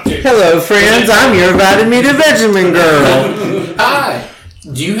 Hello, friends. I'm your vitamin Benjamin girl. Hi.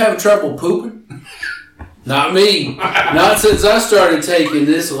 Do you have trouble pooping? Not me. Not since I started taking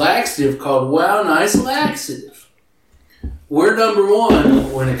this laxative called Wow Nice Laxative. we're number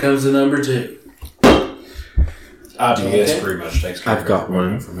one when it comes to number two. IBS pretty much takes care I've got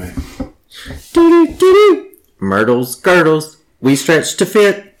one for me. Do-do-do-do. Myrtles, girdles, we stretch to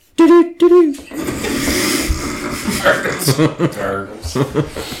fit. Do-do-do-do. Turtles.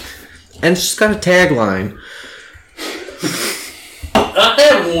 And she's got a tagline. I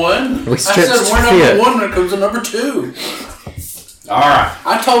have one. We I stretch said to we're fit. number one when it comes to number two. All right.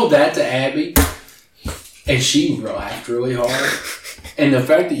 I told that to Abby, and she laughed really hard. And the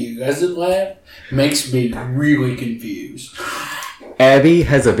fact that you guys didn't laugh makes me really confused. Abby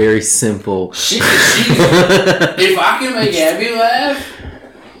has a very simple. She if I can make Abby laugh,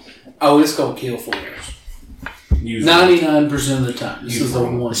 it's gonna kill for us. 99% of the time. This is the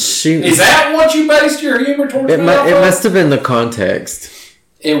one. Is that what you based your humor towards? It must have been the context.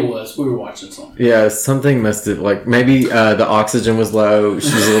 It was. We were watching something. Yeah, something must have, like, maybe the oxygen was low.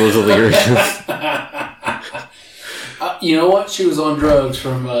 She was a little delirious. You know what? She was on drugs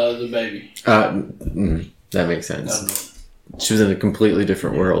from the baby. That makes sense. She was in a completely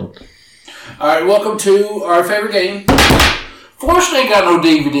different world. All right, welcome to our favorite game. Forrest ain't got no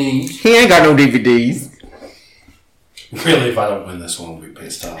DVDs. He ain't got no DVDs. Really, if I don't win this one, I'll be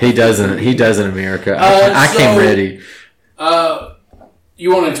pissed off. He doesn't. He does in America. I came ready.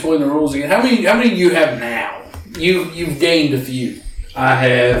 You want to explain the rules again? How many do you have now? You've gained a few. I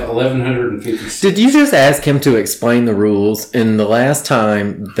have 1,156. Did you just ask him to explain the rules? And the last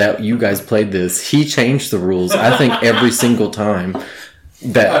time that you guys played this, he changed the rules. I think every single time.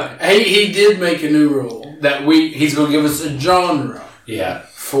 That he did make a new rule that he's going to give us a genre. Yeah.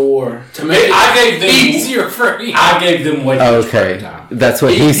 To make it easier for him. I gave them way too much prep time. That's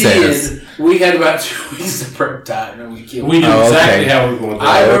what he says. We had about 2 weeks of prep time and we killed We knew exactly how we were going to do it.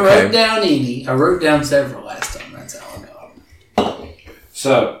 I wrote down Edie. I wrote down several last time. That's how I know.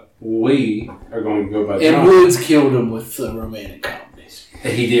 So, we are going to go by And Woods killed him with the romantic comedies.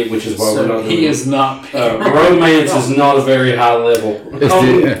 He did, which is why we're not doing he is not... romance is not a very high level.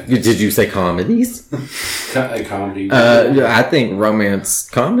 Did you say comedies? A comedy. I think romance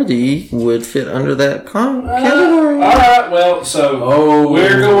comedy would fit under that category. All right, well, so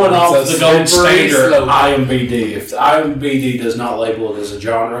we're going off the gold standard IMBD. If the IMBD does not label it as a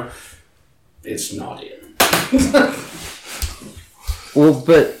genre, it's not it. Well,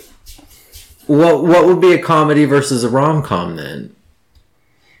 but what would be a comedy versus a rom-com then?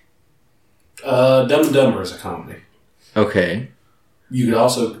 Dumb and Dumber is a comedy. Okay. You could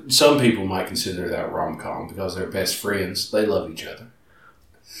also, some people might consider that rom-com because they're best friends. They love each other.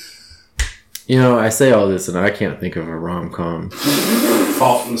 You know, I say all this and I can't think of a rom-com.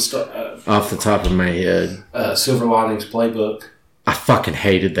 Fault in off the top of my head. Silver Linings Playbook. I fucking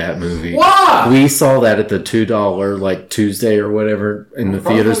hated that movie. Why? We saw that at the $2 like Tuesday or whatever in the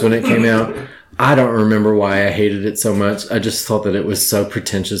theaters when it came out. I don't remember why I hated it so much. I just thought that it was so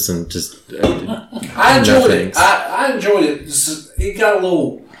pretentious and just... I enjoyed it. I enjoyed it. It got a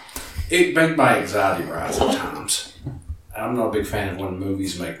little... It made my anxiety rise at times. I'm not a big fan of when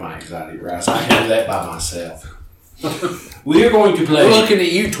movies make my anxiety rise. I handle that by myself. We are going to play... We're looking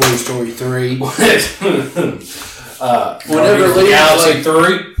at you, Toy Story 3.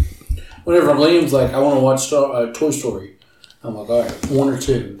 Whenever Liam's like, I want to watch Toy Story. I'm like, all right, 1 or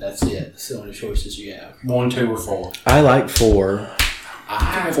 2. That's it. That's the only choices you have. 1, 2, or 4. I like 4.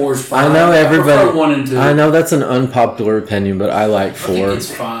 4 is fine. I know everybody. I prefer 1 and 2. I know that's an unpopular opinion, but I like 4. I think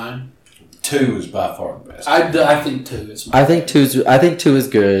it's fine. 2 is by far the best. I think 2 is. I think 2 is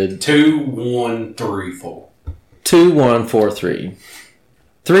good. 2, 1, 3, 4. 2, 1, 4, 3.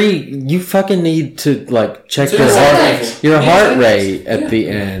 3, you fucking need to like check your heart rate at the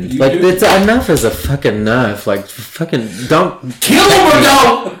end. Like it's enough is a fucking enough. Like fucking don't kill him or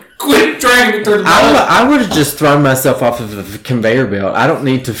don't quit dragging me through the mud. I would have just thrown myself off of the conveyor belt. I don't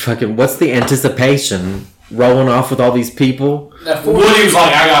need to fucking. What's the anticipation? Rolling off with all these people. Woody was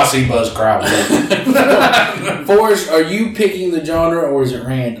like, I gotta see Buzz cry. Forrest, are you picking the genre or is it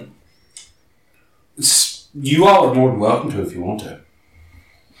random? You all are more than welcome to if you want to.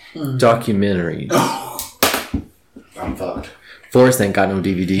 Documentary. I'm fucked. Forrest ain't got no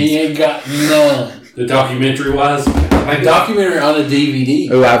DVDs. He ain't got none. The documentary was a documentary on a DVD.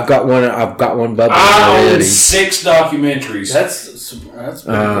 Oh, I've got one. Bubbling I own 6 documentaries. That's pretty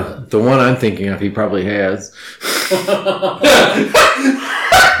good. The one I'm thinking of, he probably has.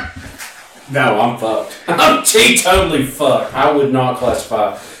 No, I'm fucked. I'm totally fucked. I would not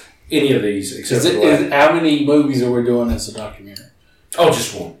classify any of these except for how many movies are we doing as a documentary? Oh,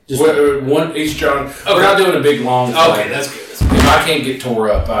 just one. One each genre. Okay. We're not doing a big long thing. Okay, that's good. If I can't get tore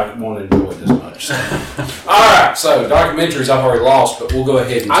up, I won't enjoy it as much. So. Alright, so documentaries I've already lost, but we'll go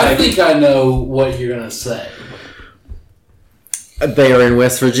ahead and I think I know what you're going to say. They are in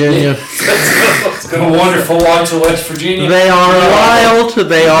West Virginia. The wonderful whites of West Virginia. They are wild.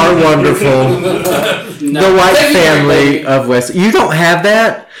 They are wonderful. The white family of West. You don't have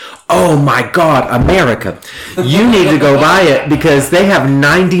that? Oh my God, America. You need to go buy it because they have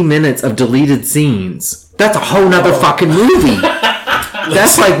 90 minutes of deleted scenes. That's a whole nother fucking movie.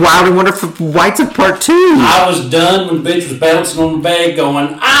 That's like Wild and Wonderful Whites of Part 2. I was done when the bitch was bouncing on the bed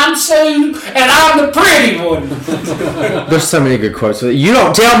going, I'm Sue and I'm the pretty one. There's so many good quotes. You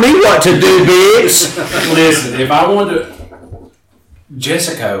don't tell me what to do, bitch. Listen, if I wanted to...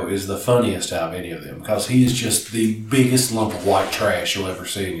 Jessica is the funniest out of any of them because he is just the biggest lump of white trash you'll ever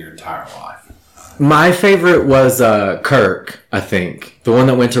see in your entire life. My favorite was Kirk, I think. The one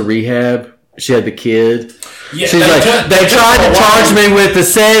that went to rehab. She had the kid. Yeah, she's like, they tried to charge me with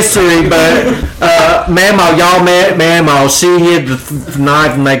accessory, but Mamaw, y'all met Mamaw. She hid the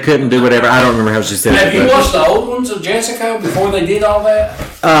knife and they couldn't do whatever. I don't remember how she said it. Have you watched the old ones of Jessica before they did all that?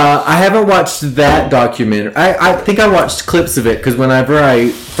 I haven't watched that documentary. I think I watched clips of it because whenever I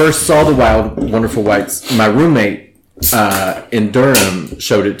first saw the Wild Wonderful Whites, my roommate in Durham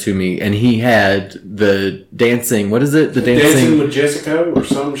showed it to me, and he had the dancing. What is it? The dancing with Jessica or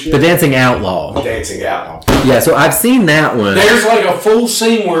some shit. The Dancing Outlaw. Dancing Outlaw. Yeah, so I've seen that one. There's like a full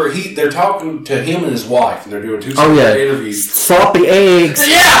scene where they're talking to him and his wife, and they're doing two separate interviews. Sloppy eggs.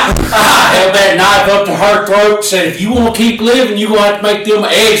 Yeah, I held that knife up to her throat and said, "If you want to keep living, you're going to have to make them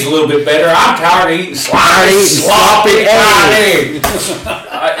eggs a little bit better. I'm tired of eating sloppy eggs."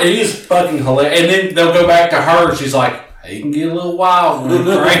 It is fucking hilarious. And then they'll go back to her. She's like, "He can get a little wild when he's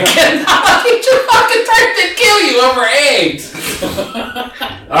drinking. He just fucking drink and kill you over eggs."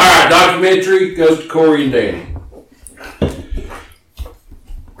 All right, documentary goes to Corey and Danny.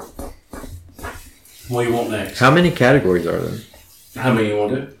 What do you want next? How many categories are there? How many you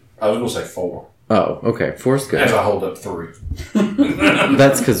want to do? I was going to say 4. Oh, okay. 4's good. As I hold up 3.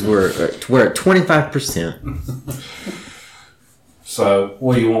 That's because we're at 25%. So,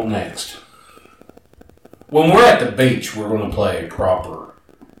 what do you want next? When we're at the beach, we're going to play a proper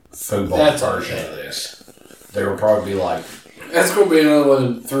football version of this. There will probably be like... That's going to be another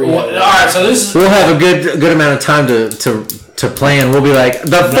one. 3. Well, all right, so this is... We'll have a good amount of time to plan. We'll be like,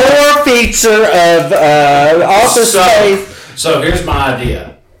 the 4 feature of Office Space. So, here's my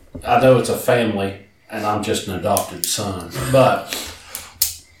idea. I know it's a family, and I'm just an adopted son. But,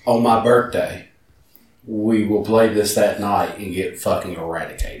 on my birthday, we will play this that night and get fucking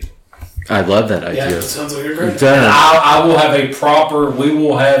eradicated. I love that idea. Yeah, that sounds like a great idea. I will have a proper... We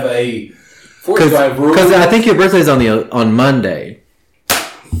will have a... Because I think your birthday's on Monday.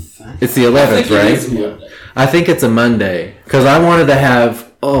 It's the 11th, right? I think it's a Monday. Because I wanted to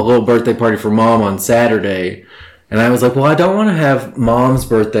have a little birthday party for Mom on Saturday. And I was like, well, I don't want to have Mom's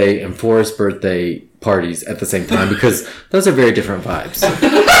birthday and Forrest's birthday parties at the same time. Because those are very different vibes.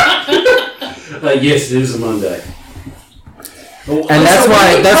 Yes, it is a Monday. And that's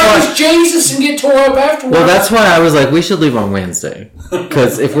why Jesus and get tore up afterwards. Well, that's why I was like, we should leave on Wednesday.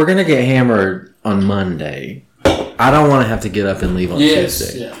 Because if we're gonna get hammered on Monday, I don't want to have to get up and leave on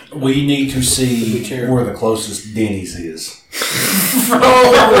Tuesday. Yeah. We need to see where the closest Denny's is.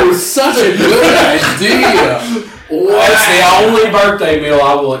 Oh, such a good idea! Wow. That's the only birthday meal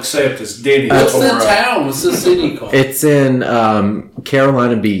I will accept is Denny's. What's the town? What's the city called? It's in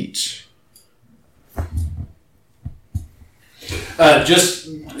Carolina Beach. Just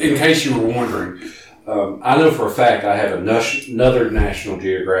in case you were wondering, I know for a fact I have another National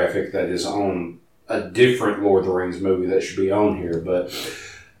Geographic that is on a different Lord of the Rings movie that should be on here, but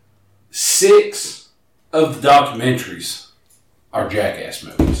 6 of the documentaries are Jackass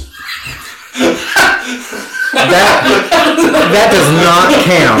movies. That does not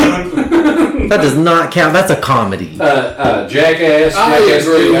count. That does not count. That's a comedy. Jackass.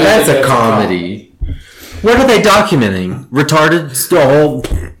 That's a comedy. What are they documenting? Retarded stole.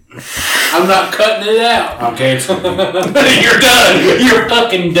 I'm not cutting it out. I'm canceling. You're done. You're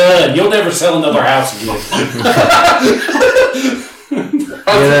fucking done. You'll never sell another house again.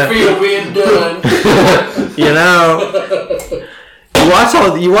 I feel being done. You know,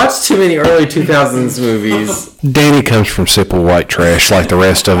 you watch too many early 2000s movies. Danny comes from simple white trash like the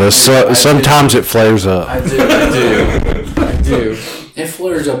rest of us, so sometimes it flares up. I do. It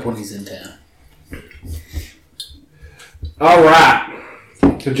flares up when he's in town. All right.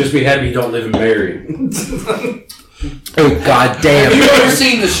 So just be happy you don't live in Marion. Oh, god damn. Have you ever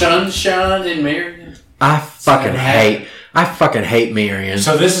seen The Sunshine in Marion? I fucking hate Marion.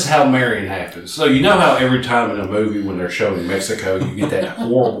 So this is how Marion happens. So you know how every time in a movie when they're showing Mexico, you get that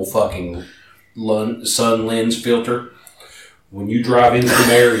horrible fucking sun lens filter? When you drive into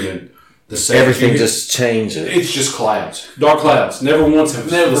Marion, The second Everything you- just changes. It's just clouds. Dark clouds. Never once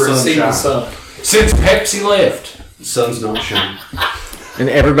have Never the sun seen the shine. sun. Since Pepsi left, the sun's not shining. And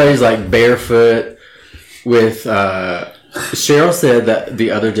everybody's like barefoot with Cheryl said that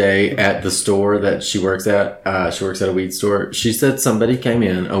the other day at the store that she works at a weed store, she said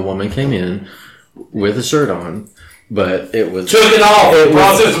a woman came in with a shirt on, but it was Took it off. It was-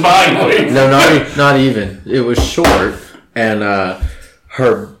 Process of buying weed. no, not even. It was short, and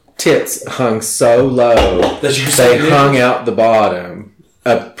her tits hung so low That you could they see it. hung out the bottom,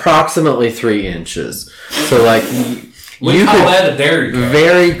 approximately 3 inches. So like We you call could that a dairy cut.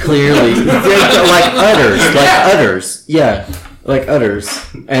 very clearly like udders,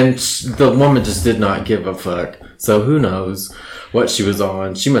 and the woman just did not give a fuck. So who knows what she was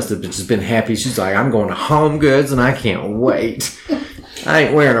on? She must have just been happy. She's like, I'm going to Home Goods and I can't wait. I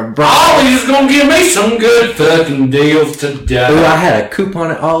ain't wearing a bra. Ollie's gonna give me some good fucking deals today. Ooh, I had a coupon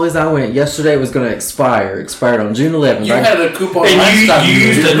at Ollie's. I went yesterday. It was going to expire. Expired on June 11th. You had a coupon And last time. you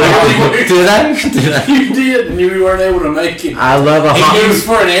used it. Did I? You did, and you weren't able to make it. I love a It was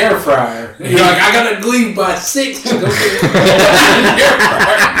hot. for an air fryer. You're like, I gotta leave by 6 to go get an air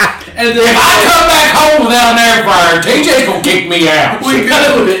fryer. And If then I come back home without an air fryer, TJ's gonna kick me out. we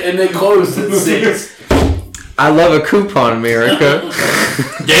got it, and they closed at 6. I love a coupon, America.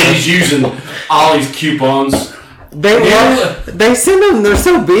 Daddy's using Ollie's coupons. They send them. They're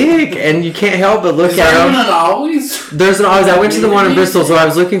so big, and you can't help but look Is at there them. one always? There's an Ollie's. I went to the one in Bristol, so I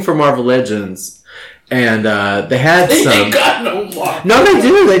was looking for Marvel Legends, and they had They some. ain't got no more. No, they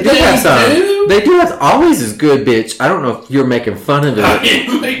do. They do They have some. do? They do have. Always is good, bitch. I don't know if you're making fun of I it,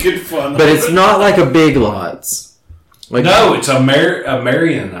 ain't making fun but of it's it. not like a Big Lots. Like No, it's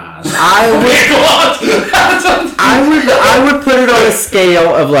Americanized. I would put it on a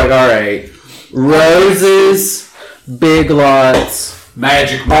scale of like, all right, Roses, Big Lots,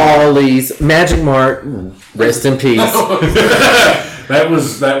 Magic Mart. Ollie's, Magic Mart. Rest in peace. That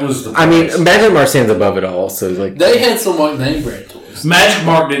was the. I mean, place. Magic Mart stands above it all. So like, They had some like name brand toys. Magic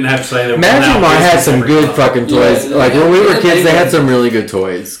Mart didn't have to say that. Magic Mart had some good fucking toys. Yeah, Like when we were yeah, kids, they they had did. some really good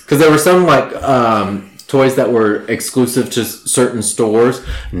toys because there were some like toys that were exclusive to certain stores,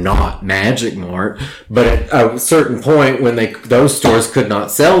 not Magic Mart. But at a certain point, when those stores could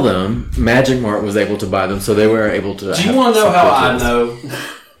not sell them, Magic Mart was able to buy them, so they were able to. Do you want to know how I know,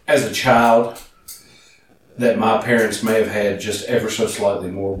 as a child, that my parents may have had just ever so slightly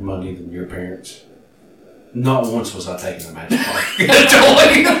more money than your parents? Not once was I taking a Magic Mart.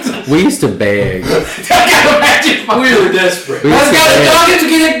 We used to beg. I got a Magic Mart. We were desperate. We used I to got beg. a dog to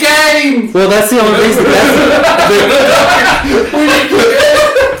get a game. Well, that's the only reason.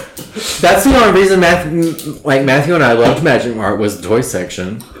 That's the only reason Matthew and I loved Magic Mart was the toy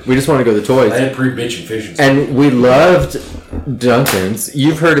section. We just wanted to go to the toys. They had pre-bitch and fishing. And we loved Duncan's.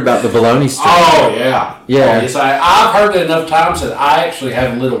 You've heard about the bologna string. Oh, yeah. Yeah. Oh, yes, I've heard it enough times that I actually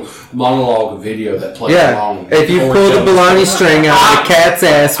have a little monologue video that plays along. If you before pull the Joe- bologna string out of the cat's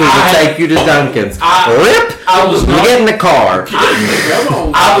ass, we will I- take you to Duncan's. I- Rip! I was You not- get in the car. Come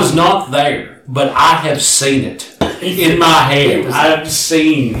on. I was not there, but I have seen it in my head. I've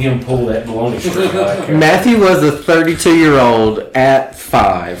seen him pull that bologna string out. Matthew was a 32-year-old at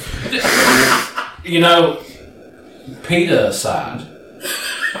 5. You know, PETA aside,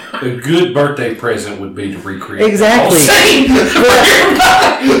 a good birthday present would be to recreate Exactly. the whole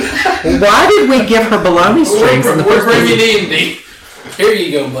scene. Why did we give her bologna strings in the We're first bringing place? Indy. Here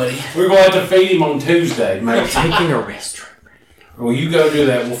you go, buddy. We're going to have to feed him on Tuesday, mate. Taking a restaurant. Well, you go do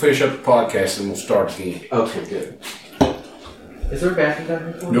that. We'll finish up the podcast and we'll start again. Okay, good. Is there a bathroom down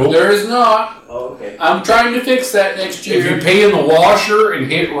here for me? Nope. There is not. Oh, okay. I'm trying to fix that next If you year. pee in the washer and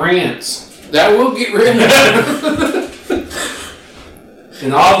hit rinse, That will get rid of it.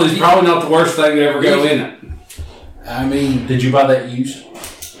 and Ollie's probably not the worst thing to ever go in it. I mean, Did you buy that used?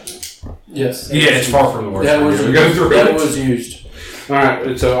 yes. Yeah, it's far from the worst. That thing was to ever go through. that was used. All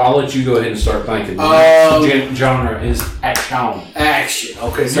right, so I'll let you go ahead and start thinking. The next genre is action. Action.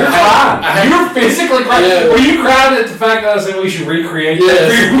 Okay, so You're I crying. You're physically crying. Yeah. Were you crying at the fact that I said we should recreate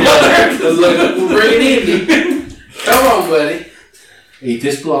Yes. that? I was like, we're bringing Indy. Come on, buddy. Eat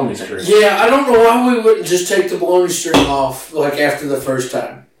this bologna string. Yeah, I don't know why we wouldn't just take the bologna string off like after the first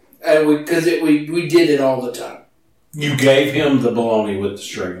time, and because we did it all the time. You gave him the bologna with the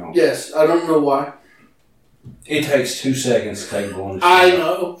string on. Yes, I don't know why. It takes 2 seconds to take a bologna string I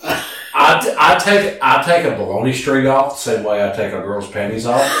off. know. I take a bologna string off the same way I take a girl's panties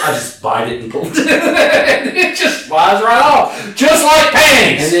off. I just bite it and pull it. And it just flies right off. Just like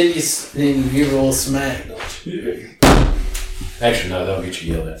panties. And then you give it a little smack, don't you? Actually, no, that'll get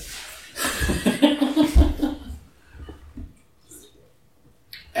you yelled at.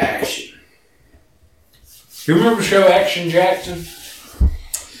 Action. You remember the show Action Jackson?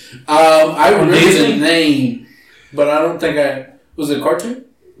 I remember Disney? the name, but I don't think was it a cartoon?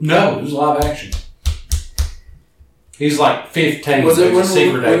 No, it was live action. He's like 15. Was it He's a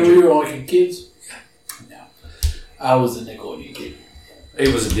secret when we agent. were like kids? No, I was a Nickelodeon kid.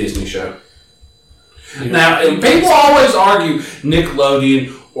 It was a Disney show. Now, people always argue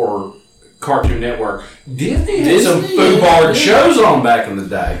Nickelodeon or Cartoon Network. Disney had some foobar shows on back in the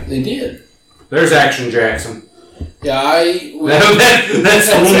day. They did. There's Action Jackson. Yeah, That's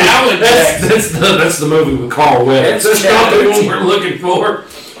the one. Alan Jackson. That's the movie with Carl Weathers. That's not the one we're looking for.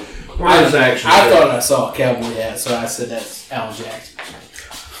 Where's Action I Jackson? thought I saw a cowboy hat, so I said that's Alan Jackson.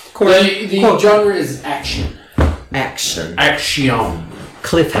 The genre is action. Action. Action.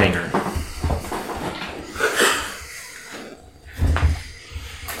 Cliffhanger.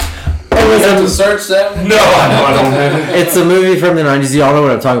 You have to search that one? No, I don't have it. It's a movie from the 90s. Y'all know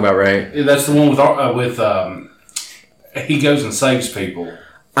what I'm talking about, right? That's the one with he goes and saves people.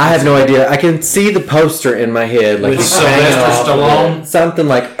 I have no idea. I can see the poster in my head. Like With he's hanging Sylvester off of Stallone? it. Something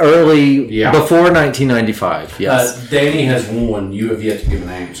like early, Yeah. before 1995. Yes. Danny has won. You have yet to give an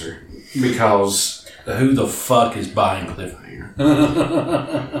answer because who the fuck is buying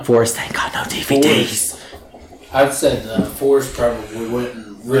Cliffhanger? Forrest ain't got no DVDs. I'd said Forrest probably went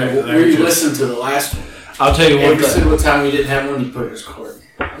and They're re-listened to the last one. I'll tell you Every what. single time he didn't have one, he put his card.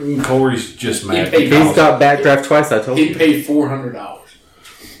 Corey's just mad. He paid- He's got backdraft twice, I told He you. paid $400.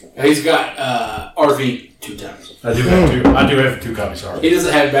 He's got RV 2 times. I do have two. I do have 2 copies. Sorry. He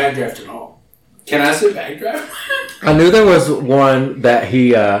doesn't have backdraft at all. Can I say backdraft? I knew there was one that he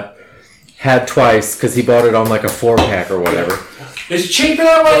had twice because he bought it on like a 4-pack or whatever. It's cheaper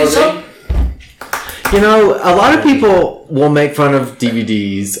that way. So You know, a lot of people will make fun of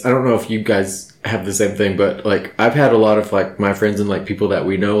DVDs. I don't know if you guys have the same thing, but like I've had a lot of like my friends and like people that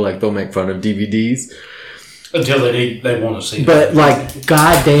we know, like they'll make fun of DVDs. until they want to see. But like,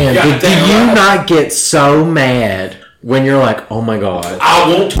 goddamn, do you not get so mad when you're like, oh my god,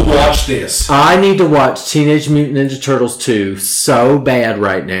 I want to watch this. I need to watch Teenage Mutant Ninja Turtles 2 so bad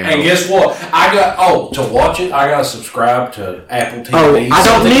right now. And guess what? To watch it, I gotta subscribe to Apple TV. Oh, I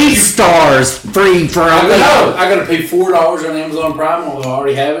don't need stars free for a week. I gotta pay $4 on Amazon Prime, although I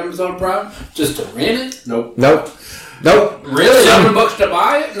already have Amazon Prime, just to rent it. Nope. Nope. Really? $7 to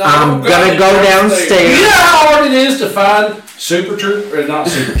buy it? No, I'm gonna go downstairs. You know how hard it is to find Super Troopers? Not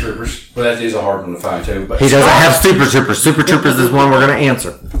Super Troopers, but that is a hard one to find too. But He doesn't have Super Troopers. Super Troopers is one we're gonna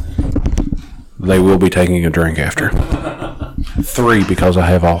answer. They will be taking a drink after. 3 because I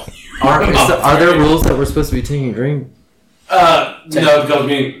have all. Are there rules that we're supposed to be taking a drink? No, because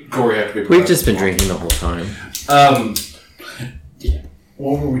me and Corey have to be. We've just been drinking the whole time.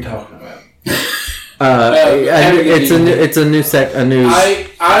 What were we talking about? It's a new I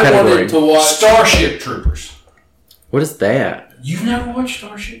category. wanted to watch Starship Troopers. What is that? You've never watched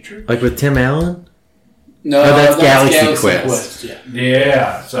Starship Troopers? Like with Tim Allen? No, Oh, that's Galaxy Quest. Yeah.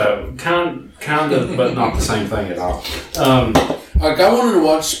 Yeah, so kind of, but not the same thing at all. Like, I wanted to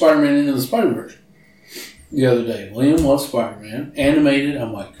watch Spider-Man Into the Spider-Verse the other day. Liam loves Spider-Man. Animated.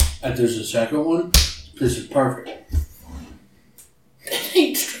 I'm like, there's a second one. This is perfect. It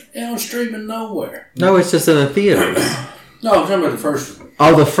ain't down streaming nowhere. No, it's just in the theaters. No, I'm talking about the first one.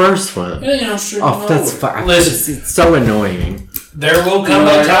 Oh, the first one. It ain't down streaming Oh, nowhere. that's fine. Listen. It's so annoying. There will come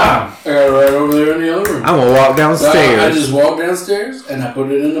a time. I got it right over there in the other room. I'm gonna walk So downstairs. I just walk downstairs and I put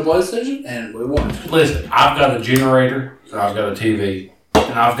it in the PlayStation and we watch. Listen, I've got a generator, I've got a TV,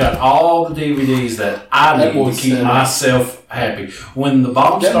 and I've got all the DVDs that I That need boy's to keep set up. myself happy. When the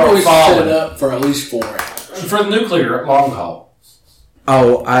bombs That start boy's set falling, up for at least 4 hours. for the nuclear long haul.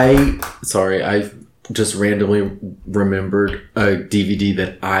 Oh, I just randomly remembered a DVD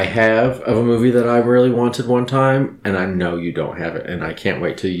that I have of a movie that I really wanted one time, and I know you don't have it, and I can't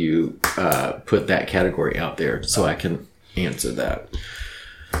wait till you put that category out there so I can answer that.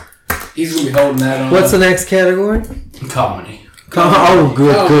 He's going to be holding that on. What's the next category? Comedy. Oh,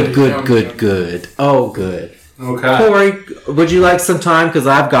 good. Comedy. Oh, good. Okay. Corey, would you like some time? Because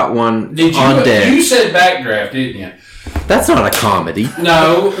I've got one Did on you? deck. You said backdraft, didn't you? That's not a comedy.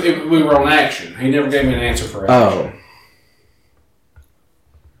 No, we were on action. He never gave me an answer for action. Oh.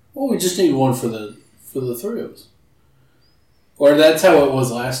 Well, we just need one for the 3 of us. Or that's how it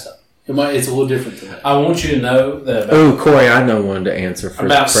was last time. It's a little different than that. I want you to know that Oh, Corey, I know one to answer for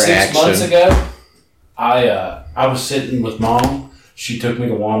about for 6 action. months ago, I was sitting with Mom. She took me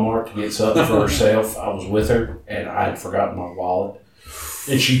to Walmart to get something for herself. I was with her, and I had forgotten my wallet.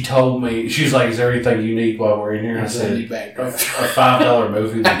 And she told me, she was like, "Is there anything you need while we're in here?" And I I said, need "A backdraft. $5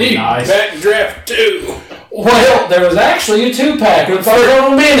 movie would I be need nice." backdraft too. Well, there was actually a 2-pack for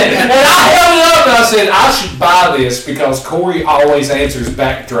a minute. And I held it up and I said, I should buy this because Corey always answers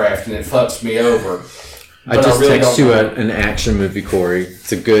backdraft and it fucks me over. I just text you an action movie, Corey.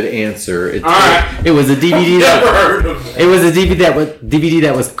 It's a good answer. All right. It was a DVD Never heard of it. It was a DVD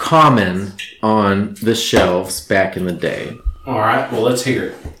that was common on the shelves back in the day. All right. Well, let's hear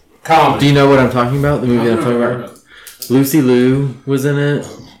it. Common. Do you know what I'm talking about? The movie I'm talking about? Lucy Liu was in it.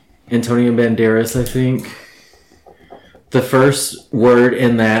 Antonio Banderas, I think. The first word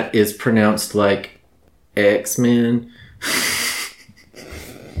in that is pronounced like X-Men.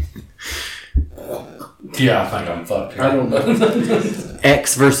 Yeah, I think I'm fucked here. I don't know.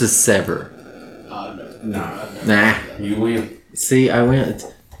 X versus Sever. No. Nah. You win. See, I went.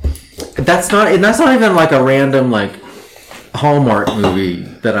 That's not even like a random like Hallmark movie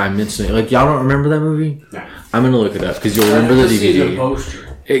that I'm mentioning. Like y'all don't remember that movie? No. I'm gonna look it up because you'll remember the DVD. The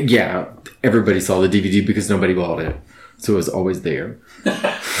poster. Yeah, everybody saw the DVD because nobody bought it, so it was always there. And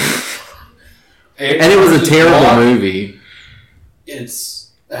it was a terrible movie.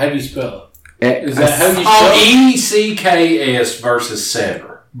 It's how do you spell it? Is that how you spell it? ECKS versus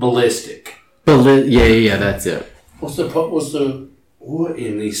Sever. Ballistic. Yeah, that's it. What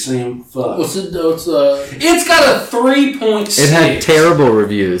in the same fuck? What's the It's got a 3.6. It had terrible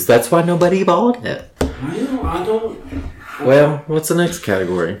reviews. That's why nobody bought it. Well, I don't. Well, what's the next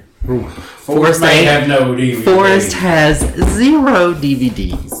category? Forrest may have no DVD. Forrest has 0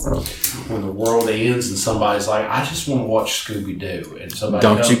 DVDs. When the world ends and somebody's like, I just want to watch Scooby-Doo. And somebody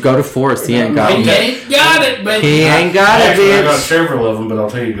Don't you go to Forrest. He ain't got He it. ain't got it, baby. He ain't got it, Actually, I got bitch. several of them, but I'll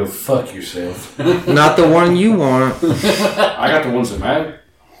tell you to go fuck yourself. Not the one you want. I got the ones that matter.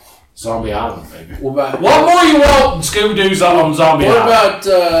 Zombie Island, baby. What more you want than Scooby-Doo's on Zombie Island? about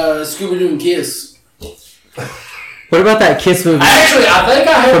Scooby-Doo and Kiss? What about that Kiss movie Actually, I think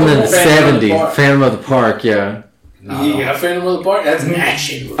I have from the Phantom of the 70s? Park. Phantom of the Park, yeah. No. You got Phantom of the Park? That's an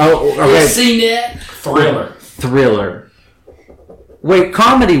action movie. Oh, You okay. seen that? Thriller. Thriller. Wait,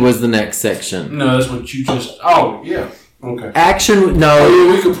 comedy was the next section. No, that's what you just. Oh, yeah. Okay. Action, no.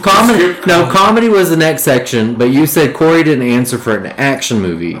 Oh, we could Comedy, skip no, comedy was the next section, but you said Corey didn't answer for an action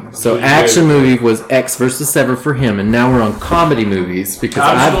movie. So Yeah. action movie was X versus Sever for him, and now we're on comedy movies because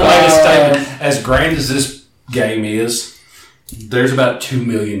I'm I've just going to make a got... statement. As grand as this game is, there's about 2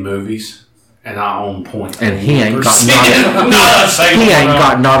 million movies, and I own point. And he ain't got He He ain't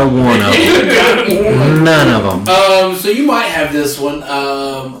got not a one of them. None of them. So you might have this one.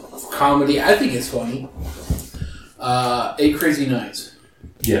 Comedy. I think it's funny. 8 Crazy Nights.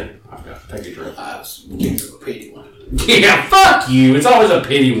 Yeah, I've got to take a drink. I was giving you a pity one. Yeah, fuck you. It's always a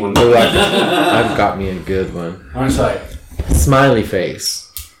pity one. I've got me a good one. I'm say. Smiley face.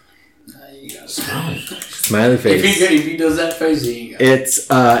 You got Smiley face. if he does that face, he ain't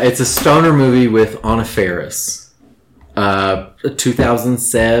got It's a stoner movie with Anna Faris.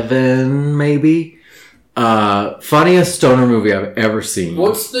 2007 maybe. Funniest stoner movie I've ever seen.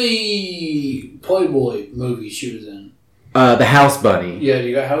 What's the Playboy movie she was in? The House Bunny. Yeah,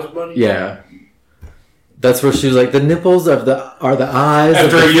 you got House Bunny? Yeah. That's where she was like, the nipples are the eyes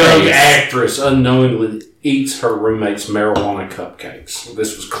After of the a young face. actress unknowingly eats her roommate's marijuana cupcakes.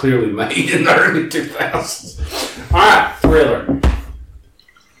 This was clearly made in the early 2000s. All right, Thriller.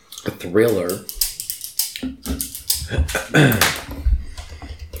 A thriller.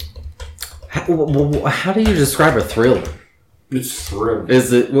 How do you describe a thriller? It's Thriller.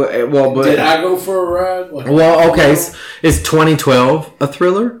 Is it well? But Did I go for a ride? well, okay. Is 2012 a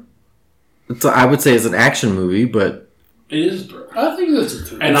thriller? I would say it's an action movie, but It is a thriller. I think that's a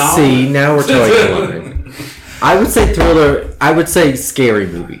thriller. And I'll- see, now we're talking. I would say thriller. I would say scary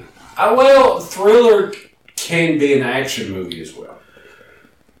movie. Well, Thriller can be an action movie as well.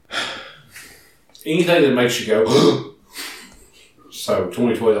 Anything that makes you go. So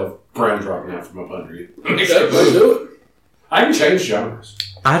 2012, Brown dropping out from up under you. Let's do it. I can change genres.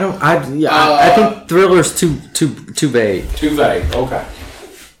 I don't. I think thriller's too vague. Too vague. Okay.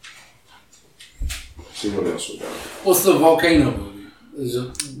 See what else we got. What's the volcano movie? Is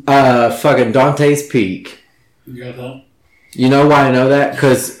it? Fucking Dante's Peak. You got that? You know why I know that?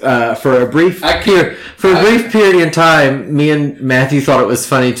 Because for a brief period in time, me and Matthew thought it was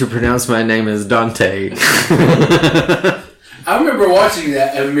funny to pronounce my name as Dante. I remember watching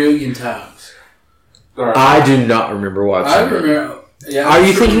that a million times. Right. I do not remember watching I it. remember. Yeah, Are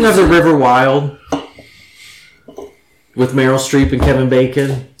you thinking of The River Wild with Meryl Streep and Kevin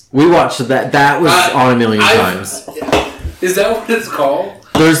Bacon? We watched that. That was on a million times. Is that what it's called?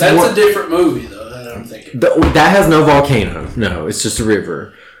 There's That's one- a different movie, though. That I'm thinking. That has no volcano. No, it's just a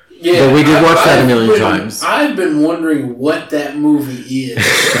river. Yeah, but we did watch that a million times. I've been wondering what that movie is.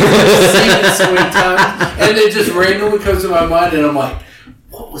 I've seen it so many times, and it just randomly comes to my mind, and I'm like,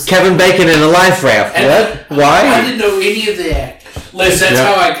 what was Kevin Bacon in a life raft. What? Why? I didn't know any of the actors. Listen, that's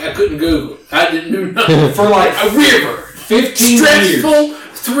how I couldn't Google it. I didn't know nothing. For like a river. 15 Stressful years.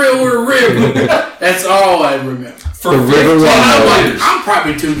 thriller river. That's all I remember. For The River years. I'm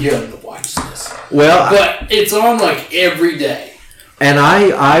probably too young to watch this. Well, But it's on like every day. and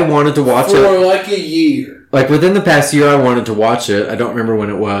I wanted to watch it. For like a year. Like within the past year, I wanted to watch it. I don't remember when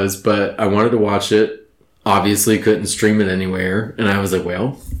it was, but I wanted to watch it. Obviously, couldn't stream it anywhere, and I was like,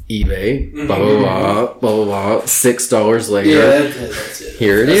 "Well, eBay, blah blah blah, blah blah blah." $6 later, Yeah, that's it.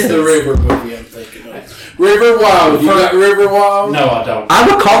 Here it that's is. the River movie I'm thinking of. River Wild. You got River Wild? No, I don't. I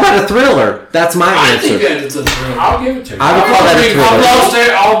would call that a thriller. That's my I answer. think that it's a thriller. I'll give it to you. I would call that a I've thriller. lost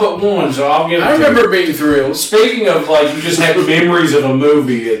it all but one, so I'll give it I to you. remember being thrilled. Speaking of, like, you just have memories of a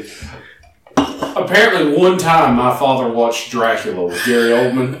movie. Apparently, one time my father watched Dracula with Gary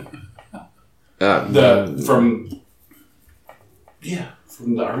Oldman. From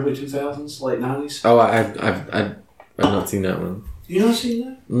the early 2000s, late 90s. Oh, I've not seen that one. You not seen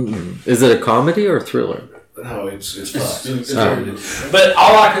that? Mm-mm. Is it a comedy or a thriller? No, it's fucked. It's very good. But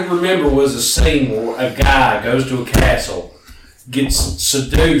all I could remember was a scene where a guy goes to a castle, gets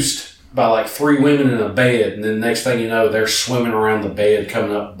seduced by like 3 women in a bed, and then next thing you know, they're swimming around the bed,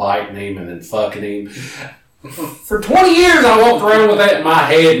 coming up, biting him, and then fucking him. For 20 years, I walked around with that in my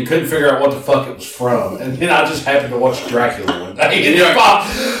head and couldn't figure out what the fuck it was from. And then I just happened to watch Dracula one day. And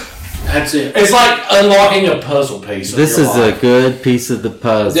That's it. it's like unlocking a puzzle piece. This is a good piece of the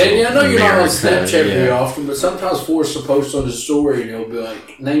puzzle. Danny, I know you're not on America, Snapchat yeah. very often, but sometimes Forrest will post on his story and he'll be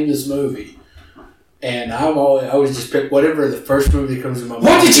like, name this movie. And I always just pick whatever the first movie that comes to my mind.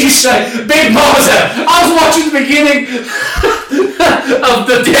 What did you say? Big Mama's House. I was watching the beginning of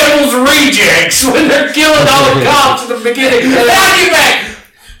The Devil's Rejects when they're killing all the cops in the beginning. And I get back.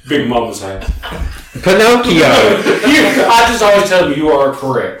 Big Mama's House. Pinocchio. I just always tell them you are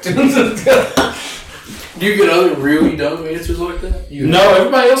correct. Do you get other really dumb answers like that? No,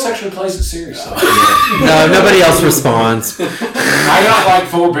 everybody else actually plays it seriously. No, nobody else responds. I got like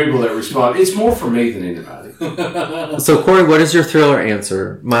 4 people that respond. It's more for me than anybody. So, Corey, what is your thriller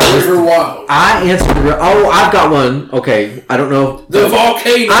answer? Mine was, River Wild. I answered. I've got one. Okay, I don't know. The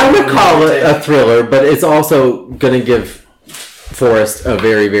volcano. I would call it a thriller, but it's also going to give Forrest a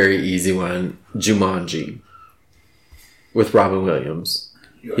very, very easy one. Jumanji with Robin Williams.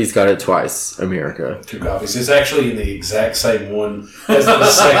 He's got it twice. America. 2 copies. It's actually in the exact same one as the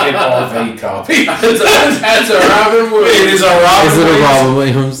second RV copy. That's a Robin Williams. It is a Robin Is it a Williams. Robin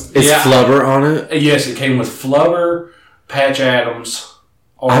Williams? Is Yeah. Flubber on it? Yes, it came with Flubber, Patch Adams.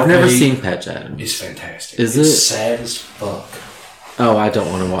 I've never RV. seen Patch Adams. It's fantastic. Is it's it? sad as fuck. Oh, I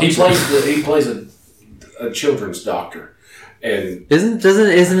don't want to watch He plays a children's doctor, and Isn't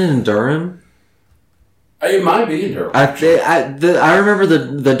it in Durham? it might be in Durham. I remember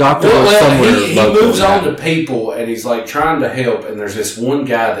the doctor was Well, somewhere he local. moves on to people, and he's like trying to help. And there's this one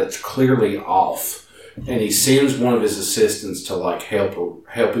guy that's clearly off, and he sends one of his assistants to like help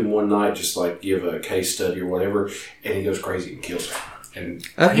him one night, just like give a case study or whatever. And he goes crazy and kills him. And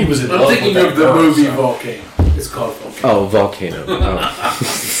Okay. he was in I'm love thinking with that of the girl, movie so. Volcano. It's called Volcano. Oh, Volcano. Oh.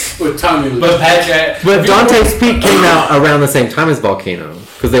 With Tommy Lee. But Patch, But Dante's Peak came out around the same time as Volcano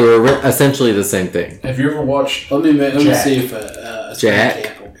because they were essentially the same thing. have you ever watched? Let me Jack. see if a Jack?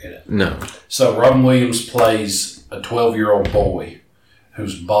 Jack will get it. No. So Robin Williams plays a 12-year-old boy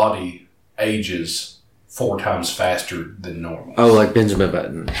whose body ages 4 times faster than normal. Oh, like Benjamin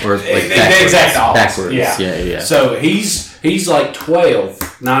Button or like The backwards. exact opposite. Backwards. Yeah. So he's like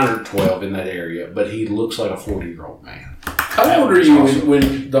 12, 9 or 12 in that area, but he looks like a 40-year-old man. How old are you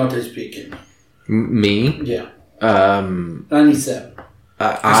when Dante's Peak came out? Me? Yeah. 97. 97.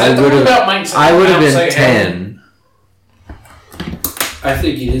 I would have been 10. I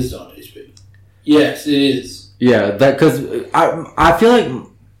think it is Dante's Peak. Yes, it is. Yeah, that because I feel like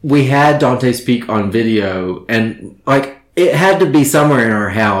we had Dante's Peak on video, and like it had to be somewhere in our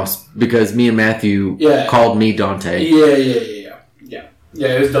house because me and Matthew called me Dante. Yeah,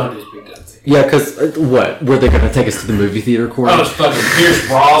 it was Dante's Peak. Yeah, because what were they going to take us to the movie theater, Corey? Oh, it's fucking Pierce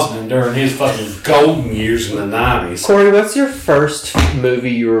Brosnan during his fucking golden years in the 90s. Corey, what's your first movie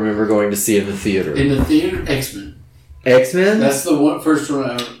you remember going to see in the theater? In the theater, X-Men. X-Men? That's the first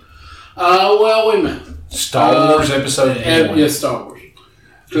one I ever. Well, wait a minute. Star Wars episode 1. Yeah, Star Wars.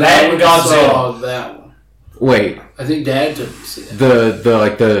 That and Godzilla. Saw that one. Wait. I think Dad took me to see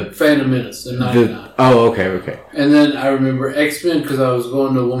that. The Phantom Menace in 99. Oh, okay. And then I remember X-Men because I was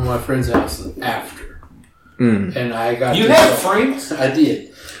going to one of my friends' house after. Mm. And I got You had friends? I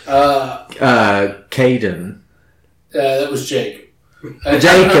did. Caden. That was Jake.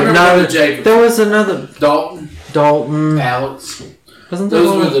 Jacob. No, Jacob. there was another. Dalton. Alex. Wasn't there Those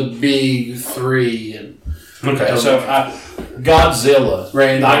one? were the big three. And Okay, so Godzilla,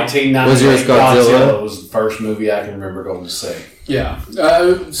 Randall. 1998. Was yours Godzilla? Was the first movie I can remember going to see. yeah,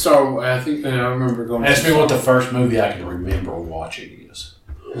 Star Wars. I think I remember going. Ask me what the first movie I can remember watching is.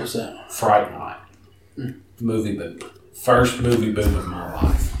 What's that? Fright Night. Movie boom. First movie boom of my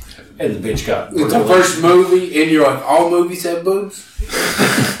life. And the bitch got... It's the first movie, and you're like, all movies have boobs?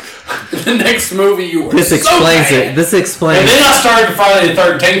 The next movie, you were This explains it. This explains. And then I started the Friday the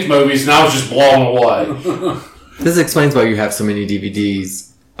 13th movies, and I was just blown away. This explains why you have so many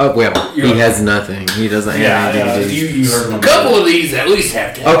DVDs. Oh well, he has nothing. He doesn't have any DVDs. You heard A couple of these at least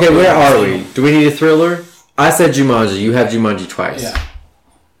have to have Okay, where are we? Do we need a thriller? I said Jumanji. You have Jumanji twice. Yeah.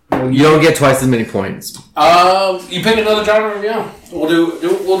 You don't get twice as many points. You pick another genre, yeah. We'll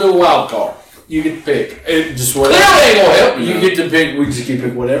do a wild card. You get to pick. It just whatever. Clearly ain't gonna help You get to pick. We just keep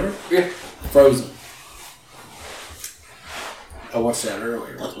pick whatever. Yeah. Frozen. I watched that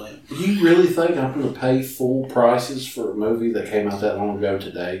earlier. What's that? Do you really think I'm going to pay full prices for a movie that came out that long ago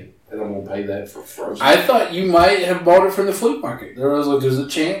today? And I'm going to pay that for Frozen? I thought you might have bought it from the flea market. There's a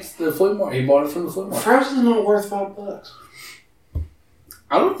chance the flea market. He bought it from the flea market. Frozen's not worth $5.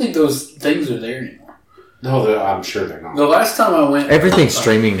 I don't think those things are there anymore. No, I'm sure they're not. The last time I went, Everything's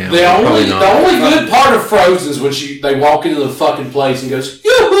streaming now. The only Probably not. good part of Frozen is when they walk into the fucking place and goes,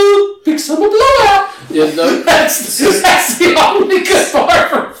 yoo-hoo, pick someone blowout. yeah, no, That's the only good part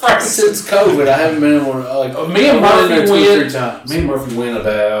for Frozen. since COVID, I haven't been able to like. Me and I've been there Murphy 2 or 3 went. times. Me and Murphy went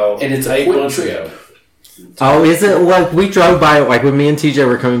about And it's a 8 quick months trip. ago. Oh, is it like we drove by it? Like when me and TJ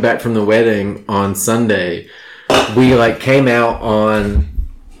were coming back from the wedding on Sunday, we like came out on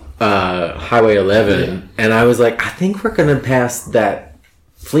Highway 11, and I was like, I think we're gonna pass that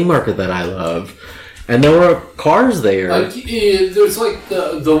flea market that I love, and there were cars there. Like there's like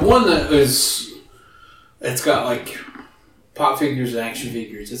the one that is, it's got like pop figures and action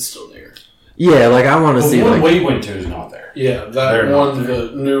figures. It's still there. Yeah, like I want to The see one like we went to is not there. Yeah, that They're not one, there.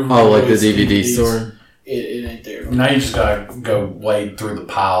 the new. like the release DVD DVDs, store. It ain't there. Now you just gotta go wade through the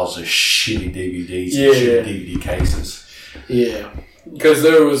piles of shitty DVDs Yeah. and shitty DVD cases. Yeah, because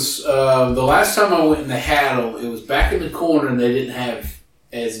there was the last time I went in the Haddle, it was back in the corner, and they didn't have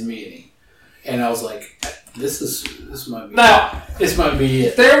as many, and I was like, this might be Now, this might be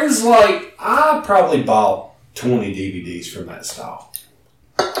it. there was like, I probably bought 20 DVDs from that stall.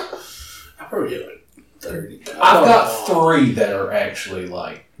 I probably did like 30. I've got 3 that are actually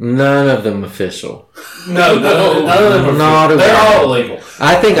like, None of them official. none of them Not are, they're illegal. all illegal.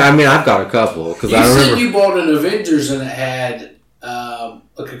 I mean, I've got a couple because You I said remember. you bought an Avengers and it had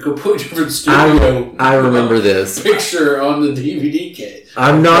like a completely different studio. I remember this. Picture on the DVD case.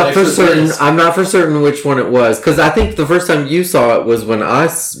 I'm not for Extra certain. disc. I'm not for certain which one it was because I think the first time you saw it was when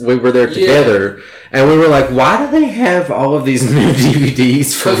we were there together, and we were like, "Why do they have all of these new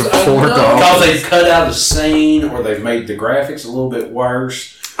DVDs for Because I $4?" know- Because they've cut out a scene or they've made the graphics a little bit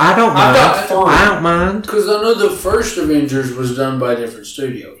worse. I don't I've mind. got 3. I don't mind. Because I know the first Avengers was done by a different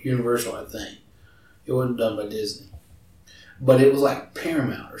studio, Universal, I think. It wasn't done by Disney, but it was like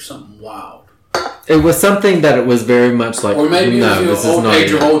Paramount or something wild. It was something that it was very much like. Or maybe no, it this was is old not.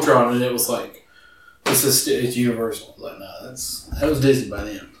 Age of it. Ultron, and it was like, it's Universal. Like, no, that was Disney by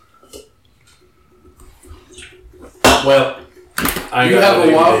then. Well, I You have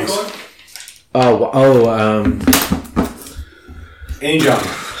a wild card? Any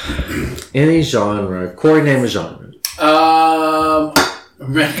genre. Any genre. Corey, name a genre.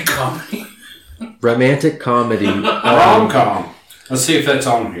 Romantic comedy. Romantic comedy. Rom-com. Let's see if that's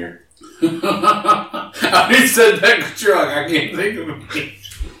on here. I just said that drunk. I can't think of it.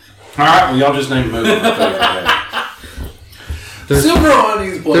 Alright, well, y'all just name a movie. Silver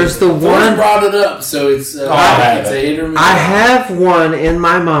Linings Playbook. there's the Forrest one- brought it up, so it's I it's a hit or miss. I have one in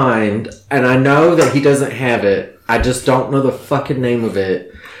my mind, and I know that he doesn't have it. I just don't know the fucking name of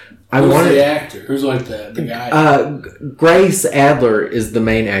it. I Who's wanted. the actor? Who's like the guy? Grace Adler is the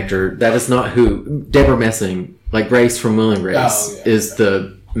main actor. That is not who. Deborah Messing, like Grace from Will and Grace, Oh, yeah. is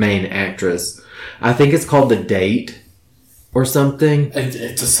the main actress. I think it's called The Date or something.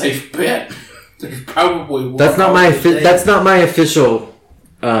 It's a safe bet. There's probably one. That's not called my. The Date. That's not my official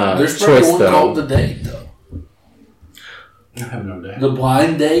There's probably choice one though. called The Date though. I have no doubt. The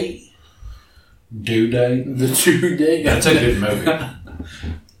Blind Date. Due Date. The True Date. That's a good movie.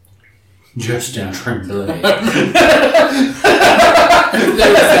 Justin Tremblay.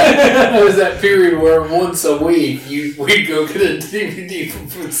 There was that period where once a week we'd go get a DVD from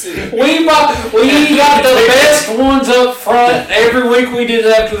Food City. We got the best ones up front. Every week we did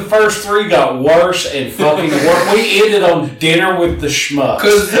it after the first 3 got worse and fucking worse. We ended on Dinner with the Schmucks.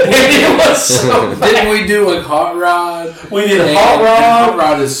 Because it was so bad. Didn't we do a Hot Rod? We did a Hot Hot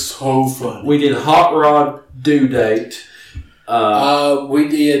Rod is so fun. We did Hot Rod Due Date. We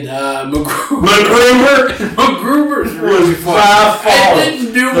did MacGruber. MacGruber's really fun. By far It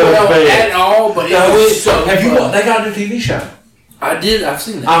didn't do well at all, but it was so Have you? fun. They got a new TV show. I did. I've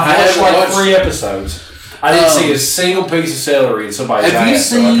seen that. I've watched haven't like 3 episodes. I didn't see a single piece of celery in somebody's Have you ass,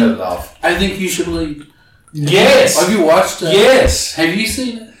 so I seen- cut it off. I think you should leave. Yes. Have you watched it? Yes. Have you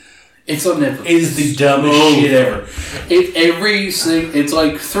seen it? It's on Netflix. It is the dumbest shit ever. It's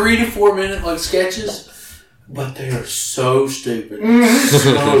like 3 to 4 minute like sketches, but they are so stupid.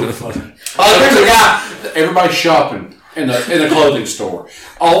 So funny. There's a guy. Everybody's shopping in a clothing store.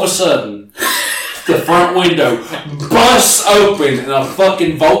 All of a sudden, the front window busts open and a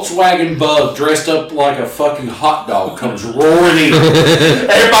fucking Volkswagen Bug dressed up like a fucking hot dog comes roaring in.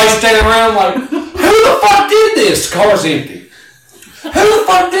 Everybody's standing around like, who the fuck did this? The car's empty. Who the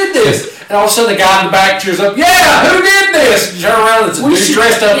fuck did this? And all of a sudden the guy in the back cheers up, yeah, who did this? And turn around and it's a dude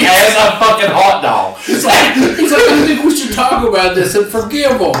dressed up as a fucking hot dog. He's like, I think we should talk about this and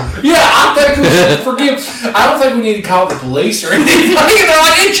forgive them. Yeah, I think we should forgive. I don't think we need to call the police or anything. They're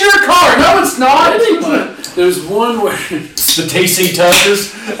like, it's your car. No, it's not. There's one where The TC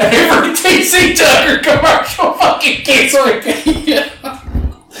Tuckers. Every TC Tucker commercial fucking gets like.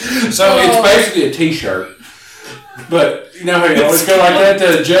 So it's basically a T-shirt. But you know how you always go like that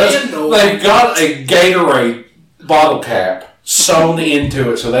to adjust? They've got a Gatorade bottle cap sewn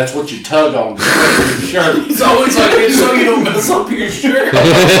into it, so that's what you tug on to your shirt. it's always like this so you don't mess up your shirt. You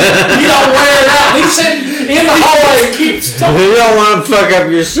don't wear it out. He's sitting in the hallway and keeps talking. You don't want to fuck up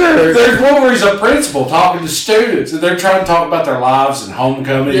your shirt. There's one where he's a principal talking to students, and they're trying to talk about their lives and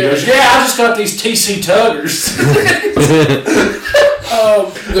homecoming. He goes, "Yeah, I just got these TC Tuggers."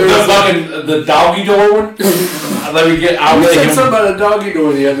 The doggy door one. Let me get. I said something about a doggy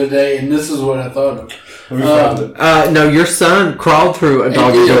door the other day, and this is what I thought of. No, your son crawled through a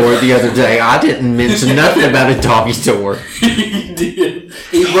doggy door the other day. I didn't mention nothing about a doggy door. He did.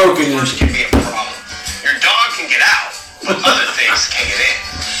 He broke it in. Doors can be a problem. Your dog can get out, but other things can get in.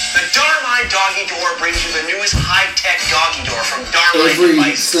 The Darmai Doggy Door brings you the newest high-tech doggy door from Darmai Every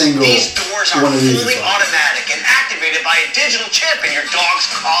Devices. single These doors are one of these fully is automatic and activated by a digital chip in your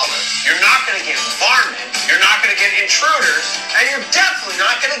dog's collar. You're not going to get varmint, you're not going to get intruders, and you're definitely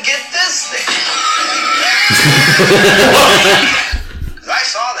not going to get this thing. 'Cause I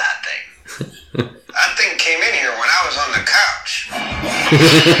saw that thing. That thing came in here when I was on the couch.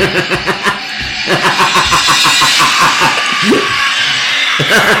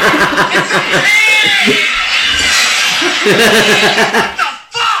 What the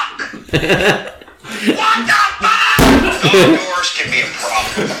fuck? Dog doors can be a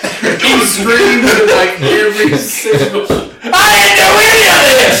problem. He screamed like every single. I didn't do any of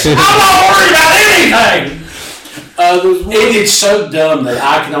this. I'm not worried about anything. There's one. It's so dumb that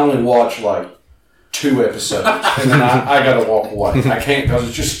I can only watch like 2 episodes, and then I gotta walk away. I can't because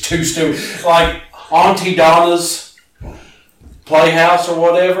it's just too stupid. Like Auntie Donna's Playhouse or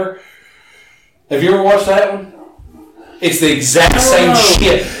whatever. Have you ever watched that one? It's the exact same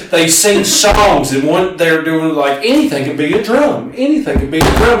shit. They sing songs, and one they're doing like anything could be a drum. Anything could be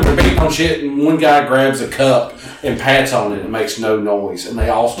a drum. They're beating on shit, and one guy grabs a cup and pats on it, and it makes no noise, and they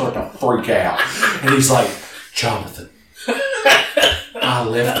all start to freak out. And he's like, "Jonathan, I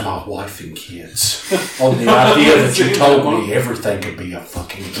left my wife and kids on the idea that you told me everything could be a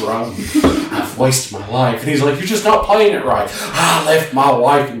fucking drum. I've wasted my life." And he's like, "You're just not playing it right. I left my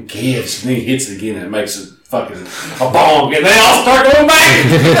wife and kids." And he hits it again, and it makes it fucking a bong, and they all start going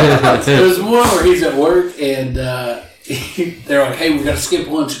back. There's one where he's at work, and they're like, "Hey, we got to skip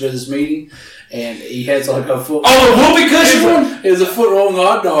lunch to go to this meeting." And he has like a foot. Oh, the whoopee cushion one? He has a foot-long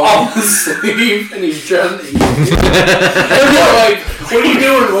hot dog on his sleeve, and he's trying to eat it. And they're like, "What are you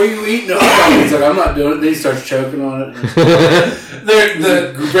doing? What are you eating?" He's like, "I'm not doing it." Then he starts choking on it.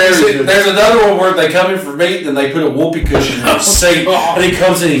 There's another one where they come in for meat, and they put a whoopee cushion in his seat, and he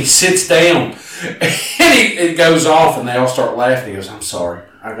comes in, and he sits down, and it goes off, and they all start laughing. He goes, "I'm sorry,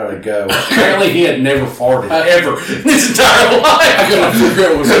 I gotta go." Apparently, he had never farted ever in his entire life. I couldn't figure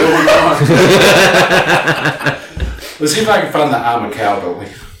out what's going on. Let's see if I can find the I'm a Cowboy.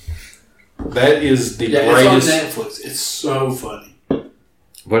 That is the greatest. It's on Netflix. It's so funny.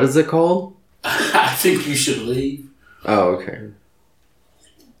 What is it called? I think you should leave. Oh, okay.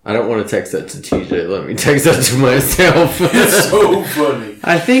 I don't want to text that to TJ. Let me text that to myself. It's so funny.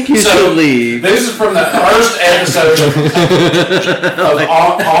 I think you should leave. This is from the first episode of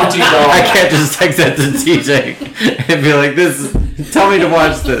Auntie Dawn. I can't just text that to TJ and be like, tell me to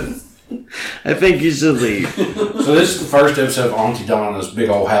watch this. I think you should leave. So this is the first episode of Auntie Dawn and this big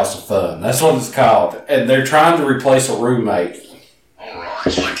old house of fun. That's what it's called. And they're trying to replace a roommate. Alright.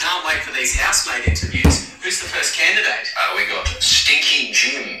 I can't wait for these housemate interviews. Who's the first candidate? We got Stinky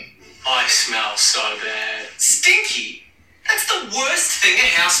Jim. I smell so bad. Stinky? That's the worst thing a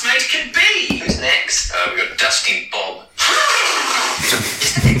housemate can be. Who's next? We got Dusty Bob.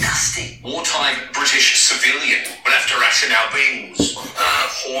 Isn't it dusty? Wartime British civilian. We'll have to ration our beans.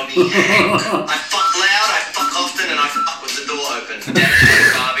 Horny Hank. I fuck loud, I fuck often, and I fuck with the door open. Down at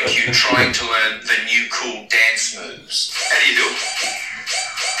the barbecue trying to learn the new cool dance moves. How do you do it?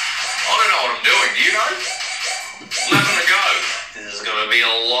 I don't know what I'm doing. Do you know? 11 to go. This is going to be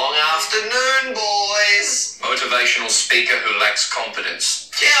a long afternoon, boys. Motivational speaker who lacks confidence.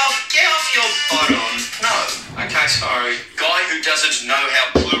 Get off your bottom. No. Okay, sorry. Guy who doesn't know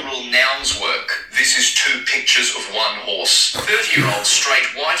how plural nouns work. This is 2 pictures of 1 horse. 30-year-old straight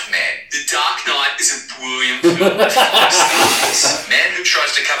white man. The Dark Knight is a brilliant film. Man who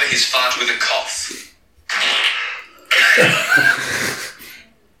tries to cover his fart with a cough.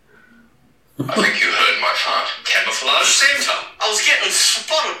 I think you heard my fart. Camouflage Santa. I was getting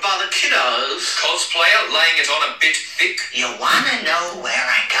spotted by the kiddos. Cosplayer laying it on a bit thick. You wanna know where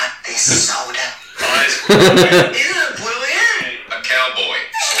I got this soda? Eyes. Isn't it brilliant? A cowboy.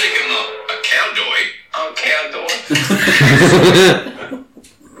 Sticking up. A cowdoy. Oh, cowdoy.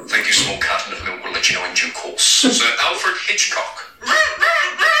 Thank you, small carton of milk. We'll let you know in due course. Sir Alfred Hitchcock.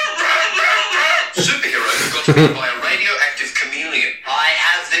 Superhero who got bitten by a radioactive chameleon. I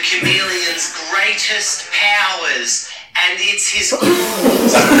have the chameleon's greatest powers, and it's his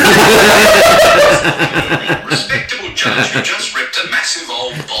respectable judge who just ripped a massive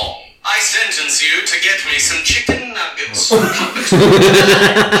old bomb. I sentence you to get me some chicken nuggets. Puppet. With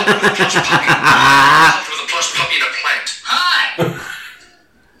a plush puppy and a plant. Hi!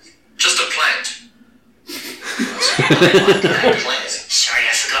 Just a plant. Sorry,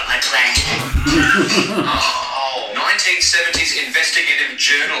 I forgot my plant. 1970s investigative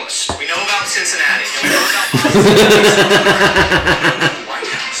journalist. We know about Cincinnati. And we know about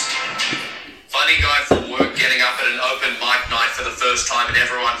White House. Funny guy from work getting up at an open mic night for the first time, and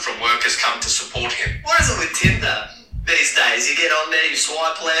everyone from work has come to support him. What is it with Tinder these days? You get on there, you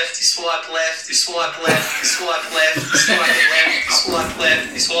swipe left, you swipe left, you swipe left, you swipe left, you swipe left, you swipe left,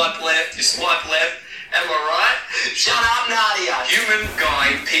 you swipe left, you swipe left. Am I right? Shut up, Nadia. Human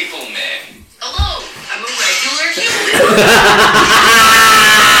guy, people man. Hello, I'm a regular human.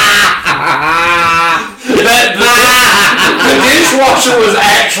 The dishwasher was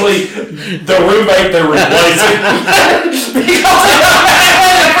actually the roommate they're replacing. Because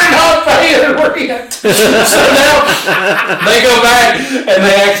they're not paying rent. So now they go back and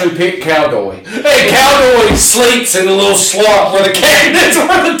they actually pick Cowdoy. And Cowdoy sleeps in a little slot where the cabinets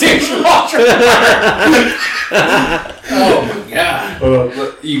where the dishwasher were. Oh my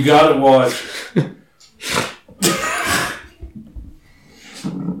god. You gotta watch.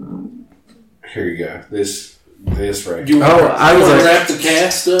 Here you go. This right. I was like, wrap the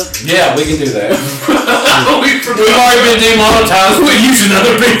cast up. Yeah, we can do that. We've already been demonetized. We using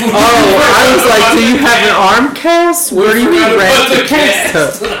other people. Oh, I was like, do you have an arm cast? Where do you wrap the cast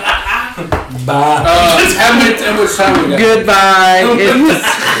up? Bye. How much time we got? Goodbye.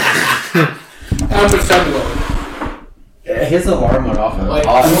 How much time we got? His alarm went off a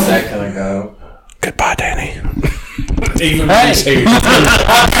second ago. Goodbye, Danny. Even he's here.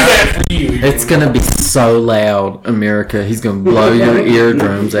 I'll do that for you. It's gonna be so loud, America. He's gonna blow your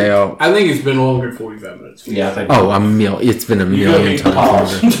eardrums out. I think it's been longer than 45 minutes. Yeah, I think. Oh, it's been a million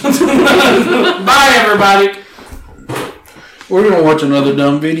times longer. Bye, everybody. We're gonna watch another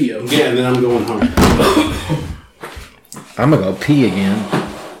dumb video. Yeah, and then I'm going home. I'm gonna go pee again.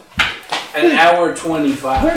 An hour 25.